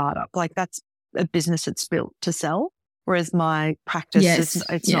true startup. Like, that's a business that's built to sell. Whereas my practice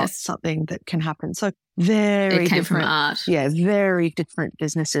it's not something that can happen. So very it came different. From art. Yeah. Very different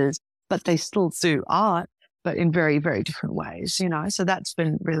businesses, but they still do art, but in very, very different ways, So that's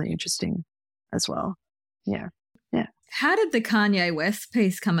been really interesting as well. Yeah. Yeah. How did the Kanye West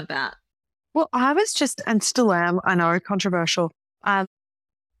piece come about? Well, I was just, and still am, I know, controversial.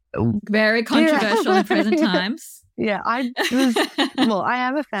 Very controversial in present times. Yeah. I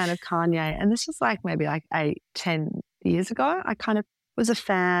am a fan of Kanye, and this is maybe 8-10 years ago. I kind of was a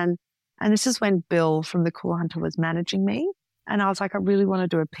fan, and this is when Bill from The Cool Hunter was managing me, and I was like, I really want to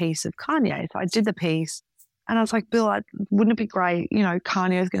do a piece of Kanye. So I did the piece. And I was like, Bill, wouldn't it be great?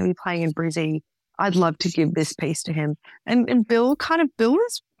 Kanye is going to be playing in Brizzy. I'd love to give this piece to him. And Bill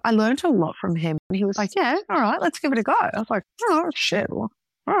I learned a lot from him. And he was like, yeah, all right, let's give it a go. I was like, oh, shit. Well,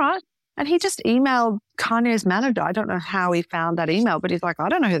 all right. And he just emailed Kanye's manager. I don't know how he found that email, but he's like, I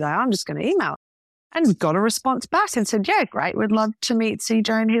don't know who they are. I'm just going to email. And got a response back and said, yeah, great. We'd love to meet CJ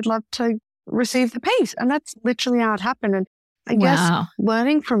and he'd love to receive the piece. And that's literally how it happened. And I guess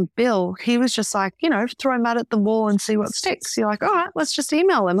learning from Bill, he was just like, throw mud at the wall and see what sticks. You're like, all right, let's just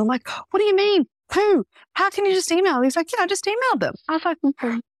email them. I'm like, what do you mean? Who? How can you just email? He's like, I just emailed them. I was like,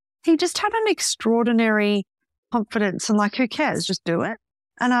 he just had an extraordinary confidence and like, who cares? Just do it.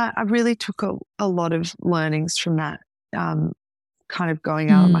 And I really took a lot of learnings from that, kind of going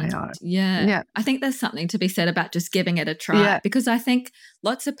out on my own. Yeah. I think there's something to be said about just giving it a try because I think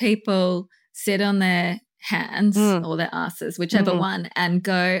lots of people sit on their hands or their asses, whichever one, and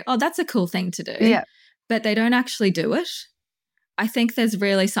go, oh, that's a cool thing to do. Yeah. But they don't actually do it. I think there's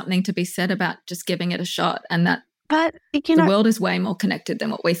really something to be said about just giving it a shot and that the world is way more connected than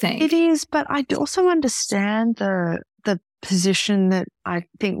what we think. It is, but I also understand the position that I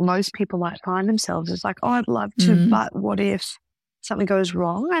think most people might find themselves is like, oh, I'd love to, but what if something goes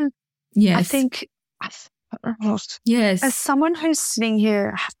wrong? And I think, as someone who's sitting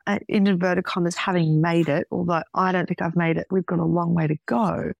here in inverted commas having made it, although I don't think I've made it, we've got a long way to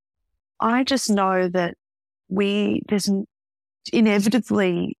go. I just know that there's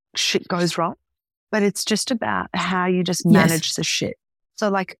inevitably shit goes wrong, but it's just about how you just manage the shit. So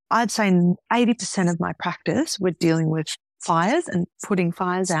like I'd say 80% of my practice, we're dealing with fires and putting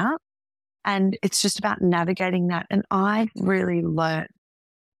fires out. And it's just about navigating that. And I've really learned,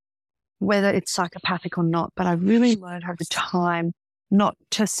 whether it's psychopathic or not, but I really learned over time not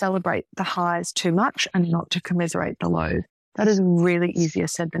to celebrate the highs too much and not to commiserate the lows. That is really easier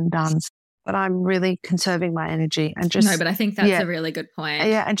said than done. But I'm really conserving my energy and just. No, but I think that's a really good point.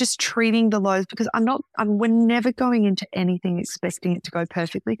 Yeah. And just treating the lows because we're never going into anything expecting it to go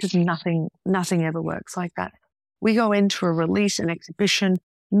perfectly because nothing ever works like that. We go into a release, an exhibition,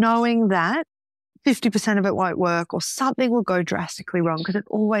 knowing that 50% of it won't work or something will go drastically wrong because it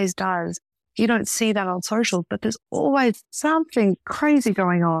always does. You don't see that on socials, but there's always something crazy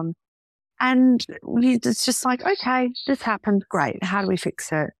going on. And it's just like, okay, this happened. Great. How do we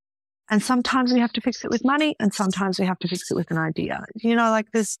fix it? And sometimes we have to fix it with money and sometimes we have to fix it with an idea.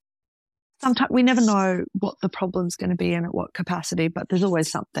 Sometimes we never know what the problem's going to be and at what capacity, but there's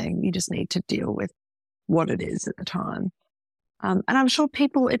always something. You just need to deal with what it is at the time. And I'm sure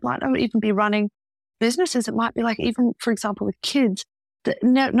it might not even be running businesses. It might be like even, for example, with kids,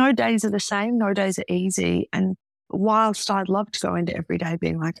 no days are the same. No days are easy. And whilst I'd love to go into every day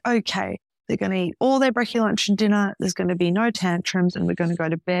being like, okay, they're going to eat all their brekkie lunch and dinner. There's going to be no tantrums and we're going to go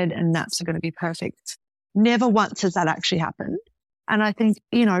to bed and naps are going to be perfect. Never once has that actually happened. And I think,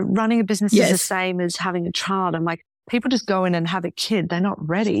 running a business is the same as having a child. I'm like, people just go in and have a kid. They're not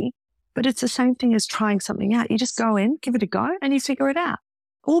ready. But it's the same thing as trying something out. You just go in, give it a go, and you figure it out.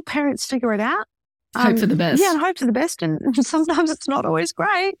 All parents figure it out. Hope for the best. Yeah, and hope for the best. And sometimes it's not always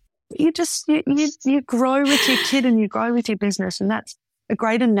great. You just, you grow with your kid and you grow with your business. And that's a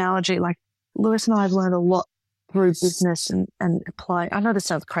great analogy. Like Lewis and I have learned a lot through business and applying. I know this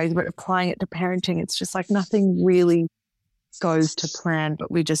sounds crazy, but applying it to parenting, it's just like nothing really goes to plan,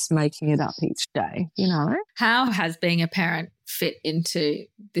 but we're just making it up each day, How has being a parent fit into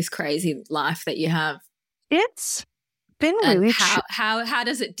this crazy life that you have? It's been really how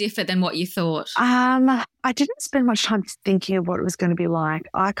does it differ than what you thought? I didn't spend much time thinking of what it was going to be like.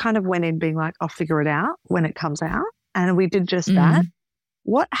 I kind of went in being like, I'll figure it out when it comes out. And we did just that.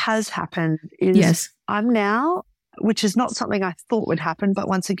 What has happened is I'm now, which is not something I thought would happen, but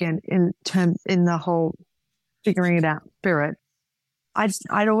once again, in the whole figuring it out spirit,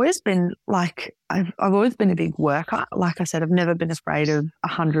 I'd always been like, I've always been a big worker. Like I said, I've never been afraid of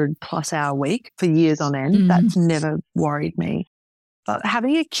 100+ hour week for years on end. That's never worried me. But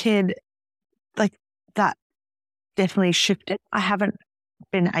having a kid, like that definitely shifted. I haven't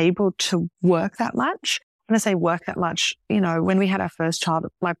been able to work that much. When I say work that much, when we had our first child,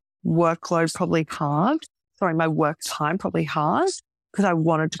 my workload probably halved. My work time probably halved because I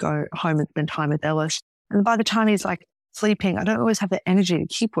wanted to go home and spend time with Ellis. And by the time he's like sleeping, I don't always have the energy to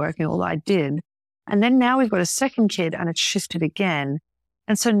keep working, although I did. And then now we've got a second kid and it's shifted again.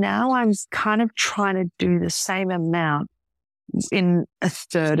 And so now I'm kind of trying to do the same amount in a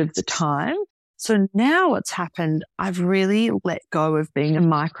third of the time. So now what's happened, I've really let go of being a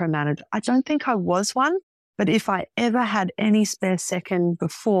micromanager. I don't think I was one, but if I ever had any spare second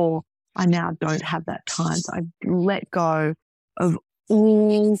before, I now don't have that time. So I let go of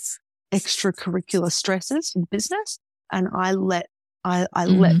all extracurricular stresses in business. And I let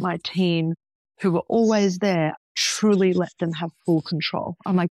my team who were always there, truly let them have full control.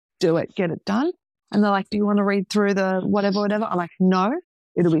 I'm like, do it, get it done. And they're like, do you want to read through the whatever? I'm like, no,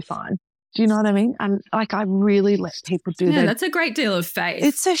 it'll be fine. Do you know what I mean? And like, I really let people do that. Yeah, that's a great deal of faith.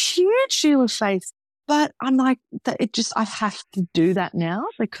 It's a huge deal of faith. But I'm like, I have to do that now,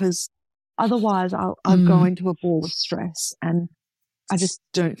 because otherwise I'll go into a ball of stress, and I just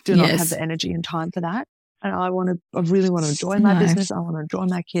do not have the energy and time for that. And I really want to enjoy my business. I want to enjoy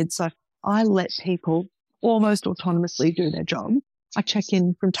my kids. So I let people almost autonomously do their job. I check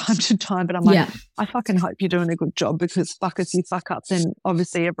in from time to time, but I'm like, I fucking hope you're doing a good job, because fuck, if you fuck up, then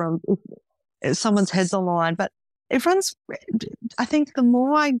obviously someone's head's on the line. But I think the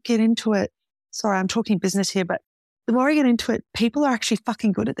more I get into it, sorry, I'm talking business here, but the more I get into it, people are actually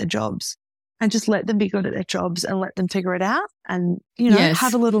fucking good at their jobs, and just let them be good at their jobs and let them figure it out, and,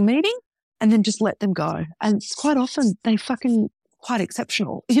 have a little meeting and then just let them go. And quite often they fucking quite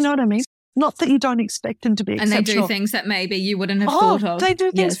exceptional. You know what I mean? Not that you don't expect them to be exceptional. And they do things that maybe you wouldn't have thought of. They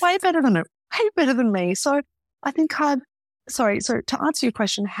do things way better than me. So I think so to answer your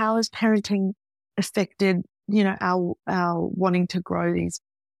question, how has parenting affected, our wanting to grow these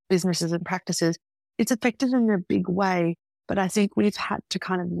businesses and practices? It's affected in a big way, but I think we've had to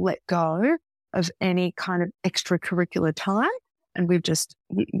kind of let go of any kind of extracurricular time, and we've just,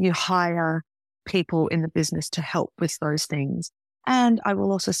 you hire people in the business to help with those things. And I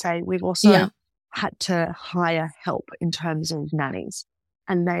will also say we've also had to hire help in terms of nannies,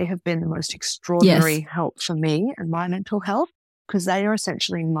 and they have been the most extraordinary help for me and my mental health, because they are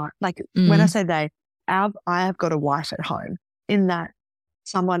essentially when I say they, I have got a wife at home, in that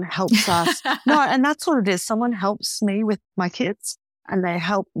someone helps us. No, and that's what it is. Someone helps me with my kids, and they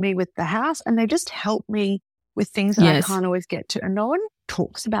help me with the house, and they just help me with things that I can't always get to. And no one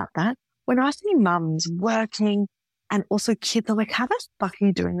talks about that. When I see mums working and also kids, I'm like, how the fuck are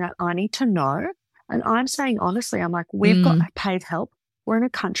you doing that? I need to know. And I'm saying, honestly, I'm like, we've got paid help. We're in a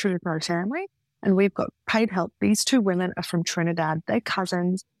country with no family, and we've got paid help. These two women are from Trinidad. They're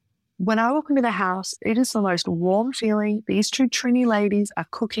cousins. When I walk into the house, it is the most warm feeling. These two Trini ladies are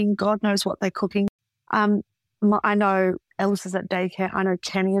cooking. God knows what they're cooking. I know Ellis is at daycare. I know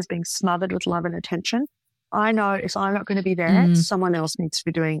Kenny is being smothered with love and attention. I know if I'm not going to be there, someone else needs to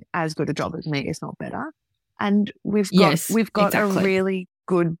be doing as good a job as me, if not better. And we've got a really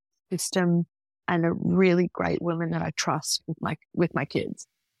good system and a really great woman that I trust with my kids.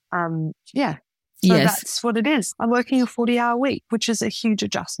 So that's what it is. I'm working a 40-hour week, which is a huge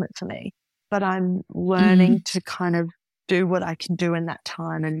adjustment for me, but I'm learning to kind of do what I can do in that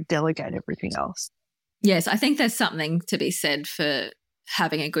time and delegate everything else. Yes, I think there's something to be said for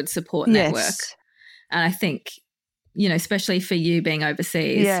having a good support network. And I think, especially for you being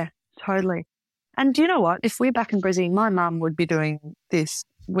overseas. Yeah, totally. And do you know what? If we're back in Brisbane, my mum would be doing this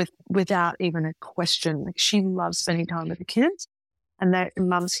without even a question. Like, she loves spending time with the kids. And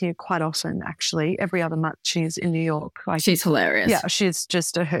mum's here quite often, actually. Every other month she's in New York. She's hilarious. Yeah, she's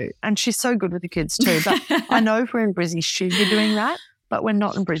just a hoot. And she's so good with the kids too. But I know if we're in Brisbane, she'd be doing that, but we're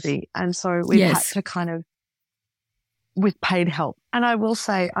not in Brisbane. And so we've had to kind of, with paid help. And I will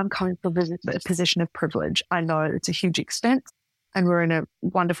say I'm coming from a position of privilege. I know it's a huge expense, and we're in a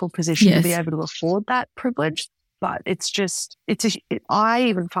wonderful position to be able to afford that privilege. But I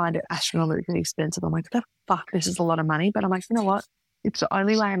even find it astronomically expensive. I'm like, the fuck, this is a lot of money. But I'm like, you know what? It's the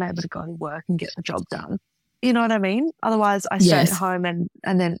only way I'm able to go to work and get the job done. You know what I mean? Otherwise, I stay at home and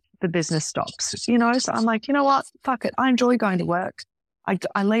then the business stops, So I'm like, you know what? Fuck it. I enjoy going to work.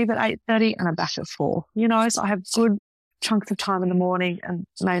 I leave at 8:30 and I'm back at 4, So I have good chunks of time in the morning and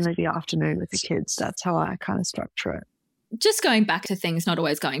mainly the afternoon with the kids. That's how I kind of structure it. Just going back to things not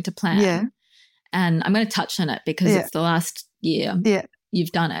always going to plan. Yeah. And I'm going to touch on it because it's the last year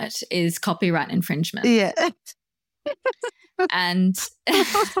you've done it, is copyright infringement. Yeah. And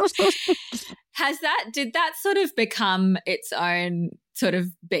did that sort of become its own sort of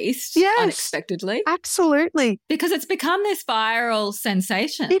beast unexpectedly? Absolutely. Because it's become this viral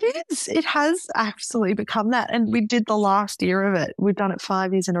sensation. It is. It has absolutely become that. And we did the last year of it. We've done it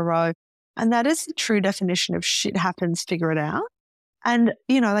 5 years in a row. And that is the true definition of shit happens, figure it out. And,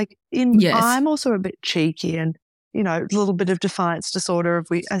 I'm also a bit cheeky and, a little bit of defiance disorder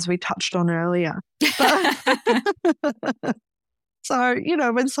as we touched on earlier. But so,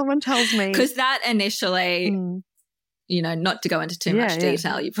 when someone tells me. Because that initially, not to go into too much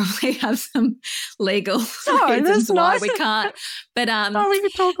detail, you probably have some legal reasons why we can't. But we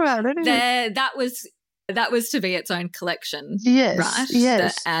can talk about it. That was to be its own collection, right?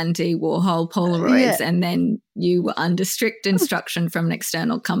 Yes. The Andy Warhol Polaroids, and then you were under strict instruction from an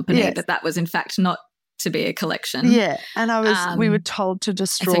external company that was in fact not to be a collection. Yeah, and we were told to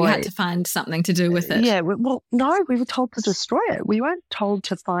destroy. So you had to find something to do with it. Yeah, no, we were told to destroy it. We weren't told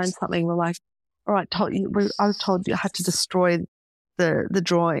to find something. We're like, all right, I was told you had to destroy the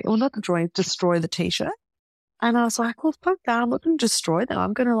drawing, well, not the drawing, destroy the T-shirt. And I was like, well, fuck that. I'm not going to destroy them.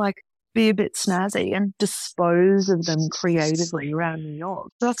 I'm going to like be a bit snazzy and dispose of them creatively around New York.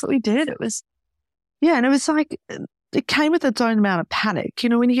 So that's what we did. It was, yeah. And it was like, it came with its own amount of panic. You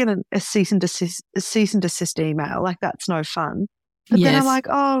know, when you get a cease and desist email, like that's no fun. But then I'm like,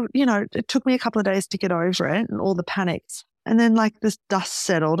 oh, you know, it took me a couple of days to get over it and all the panics. And then like this dust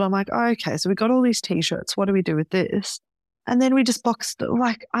settled. I'm like, oh, okay, so we got all these T-shirts. What do we do with this? And then we just boxed,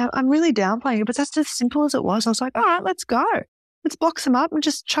 like, I'm really downplaying it, but that's as simple as it was. I was like, all right, let's go. Let's box them up and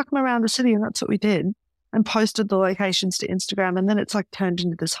just chuck them around the city. And that's what we did, and posted the locations to Instagram. And then it's like turned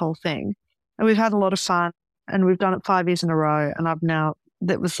into this whole thing. And we've had a lot of fun, and we've done it 5 years in a row. And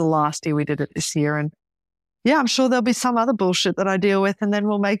that was the last year we did it this year. And yeah, I'm sure there'll be some other bullshit that I deal with, and then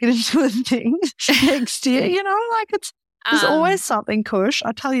we'll make it into a thing next year. You know, like there's always something, Kush.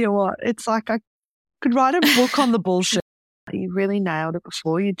 I tell you what, it's like I could write a book on the bullshit. You really nailed it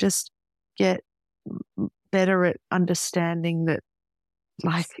before. You just get better at understanding that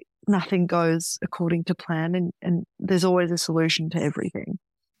like nothing goes according to plan, and there's always a solution to everything.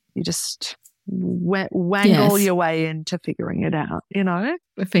 You just wangle your way into figuring it out, you know?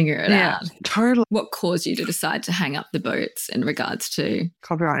 Figure it out. Totally. What caused you to decide to hang up the boots in regards to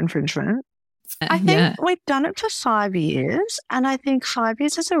copyright infringement? I think we've done it for 5 years, and I think 5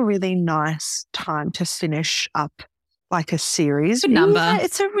 years is a really nice time to finish up like a series. Good number. Yeah,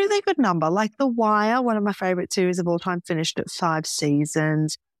 it's a really good number. Like The Wire, one of my favorite series of all time, finished at 5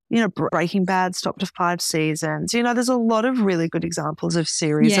 seasons. You know, Breaking Bad stopped at 5 seasons. You know, there's a lot of really good examples of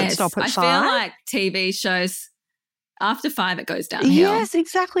series that stop at 5. I feel like TV shows, after 5, it goes downhill. Yes,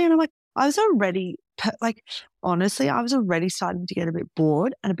 exactly. And I'm like, I was already, honestly, I was already starting to get a bit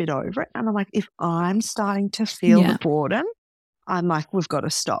bored and a bit over it. And I'm like, if I'm starting to feel the boredom, I'm like, we've got to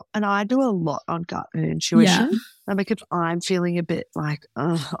stop. And I do a lot on gut and intuition. I'm like, if I'm feeling a bit like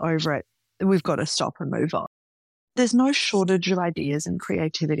over it, we've got to stop and move on. There's no shortage of ideas and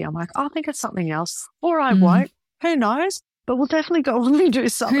creativity. I'm like, I'll think of something else, or I won't. Who knows? But we'll definitely go on and do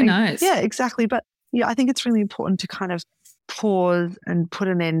something. Who knows? Yeah, exactly. But yeah, I think it's really important to kind of pause and put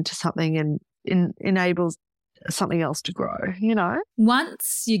an end to something, and enables something else to grow, you know?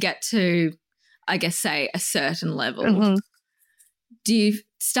 Once you get to, I guess, say a certain level, do you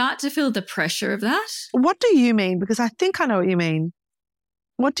start to feel the pressure of that? What do you mean? Because I think I know what you mean.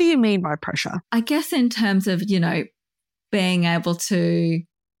 What do you mean by pressure? I guess in terms of, you know, being able to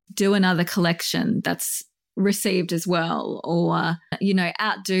do another collection that's received as well, or, you know,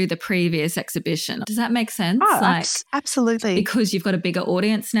 outdo the previous exhibition. Does that make sense? Oh, absolutely. Because you've got a bigger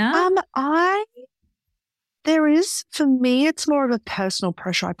audience now? There is, for me, it's more of a personal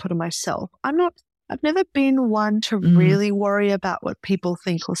pressure I put on myself. I've never been one to really worry about what people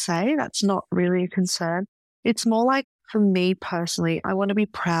think or say. That's not really a concern. It's more like, for me personally, I want to be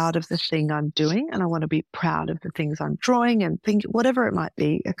proud of the thing I'm doing, and I want to be proud of the things I'm drawing and whatever it might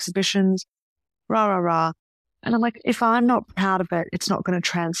be, exhibitions, rah, rah, rah. And I'm like, if I'm not proud of it, it's not going to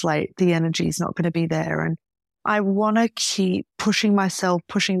translate. The energy is not going to be there. And I want to keep pushing myself,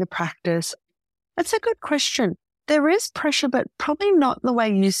 pushing the practice. That's a good question. There is pressure, but probably not the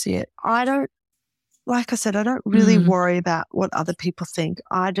way you see it. Like I said, I don't really worry about what other people think.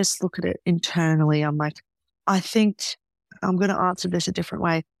 I just look at it internally. I'm like, I think I'm going to answer this a different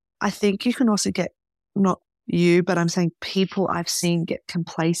way. I think you can also get, not you, but I'm saying people I've seen get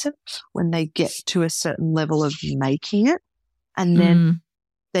complacent when they get to a certain level of making it, and then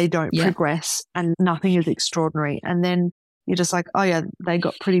they don't progress, and nothing is extraordinary. And then you're just like, oh yeah, they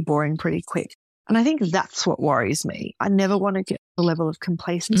got pretty boring pretty quick. And I think that's what worries me. I never want to get to the level of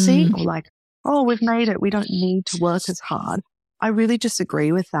complacency or like, oh, we've made it, we don't need to work as hard. I really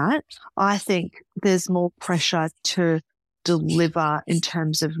disagree with that. I think there's more pressure to deliver in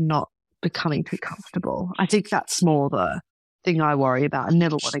terms of not becoming too comfortable. I think that's more the thing I worry about. I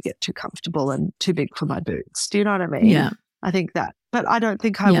never want to get too comfortable and too big for my boots. Do you know what I mean? Yeah. I think that. But I don't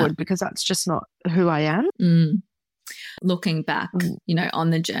think I would, because that's just not who I am. Looking back, you know, on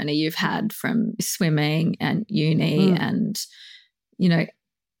the journey you've had from swimming and uni and, you know,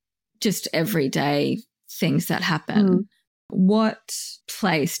 just everyday things that happen. What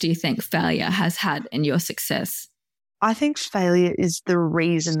place do you think failure has had in your success? I think failure is the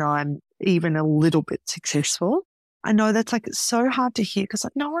reason I'm even a little bit successful. I know that's like so hard to hear, because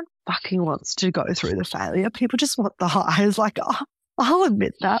like no one fucking wants to go through the failure. People just want the highs. Like, I'll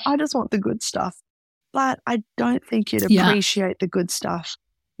admit that. I just want the good stuff. But I don't think you'd appreciate the good stuff,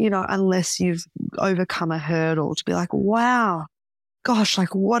 you know, unless you've overcome a hurdle to be like, wow, gosh,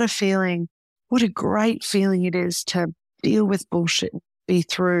 like what a feeling. What a great feeling it is to deal with bullshit, be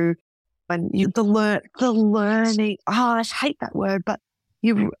through And the learning, I hate that word, but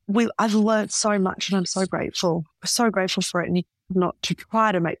I've learned so much and I'm so grateful for it. And not to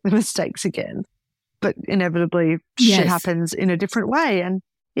try to make the mistakes again, but inevitably shit happens in a different way. And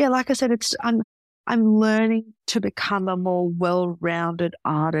yeah, like I said, I'm learning to become a more well-rounded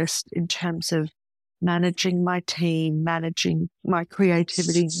artist in terms of managing my team, managing my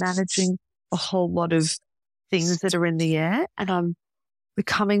creativity, managing a whole lot of things that are in the air. And I'm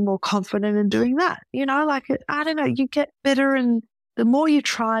becoming more confident in doing that. Like, I don't know, you get better, and the more you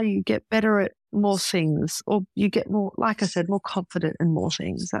try, you get better at more things, or you get more, like I said, more confident in more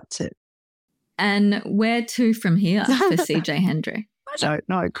things. That's it. And where to from here for CJ Hendry? I don't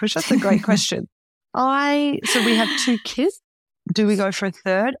know, Krish. That's a great question. So we have 2 kids. Do we go for a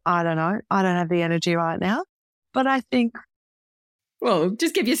third? I don't know. I don't have the energy right now. But I think... Well,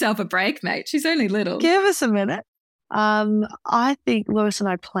 just give yourself a break, mate. She's only little. Give us a minute. I think Lewis and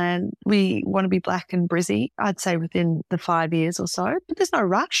I we want to be back in Brizzy, I'd say within the 5 years or so. But there's no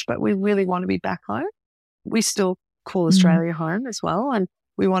rush, but we really want to be back home. We still call Australia home as well. And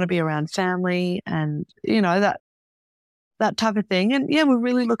we want to be around family and, that type of thing. And yeah, we're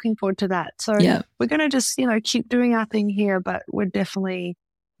really looking forward to that. So we're going to just, keep doing our thing here, but we're definitely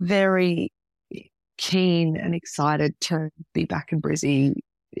very keen and excited to be back in Brizzy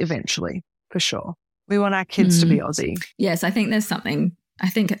eventually, for sure. We want our kids to be Aussie. Yes, I think there's something. I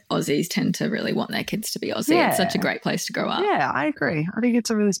think Aussies tend to really want their kids to be Aussie. Yeah. It's such a great place to grow up. Yeah, I agree. I think it's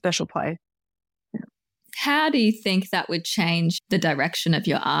a really special place. Yeah. How do you think that would change the direction of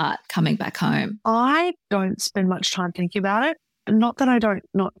your art coming back home? I don't spend much time thinking about it. Not that I don't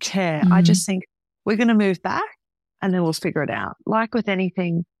not care. I just think we're going to move back and then we'll figure it out. Like with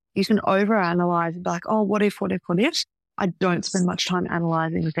anything, you can overanalyze and be like, oh, what if? I don't spend much time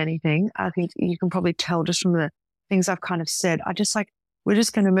analyzing with anything. I think you can probably tell just from the things I've kind of said. We're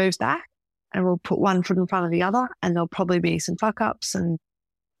just going to move back and we'll put one foot in front of the other, and there'll probably be some fuck ups,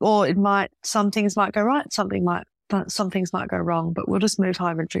 or some things might go right, some things might go wrong, but we'll just move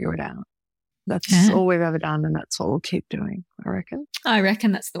home and figure it out. That's all we've ever done, and that's what we'll keep doing, I reckon. I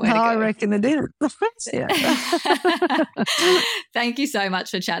reckon that's the way to go. I reckon it is. Yeah. Thank you so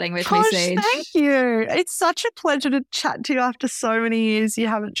much for chatting with me, CJ. Thank you. It's such a pleasure to chat to you after so many years. You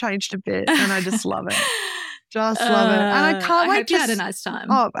haven't changed a bit, and I just love it. Love it. And I can't wait. I hope you had a nice time.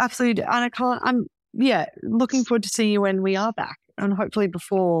 Oh, absolutely. And I'm looking forward to seeing you when we are back, and hopefully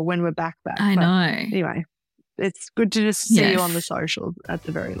before when we're back. I know. Anyway. It's good to just see you on the socials at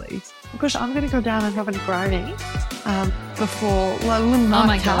the very least. Of course, I'm going to go down and have a Negroni before, a little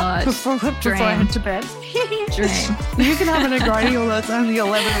nightcap before I head to bed. Dream. You can have a Negroni, although it's only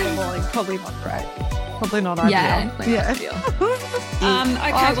 11 in the morning. Probably not great. Probably not ideal. Ideal.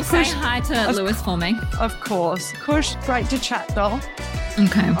 Okay, well, say hi to Lewis for me. Of course. Kush, great to chat, doll.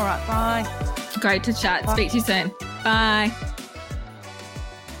 Okay. All right, bye. Great to chat. Bye. Speak to you soon. Bye.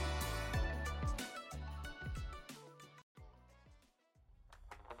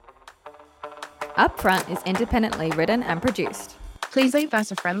 Upfront is independently written and produced. Please leave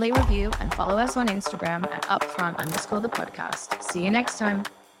us a friendly review and follow us on Instagram at upfront_the podcast. See you next time.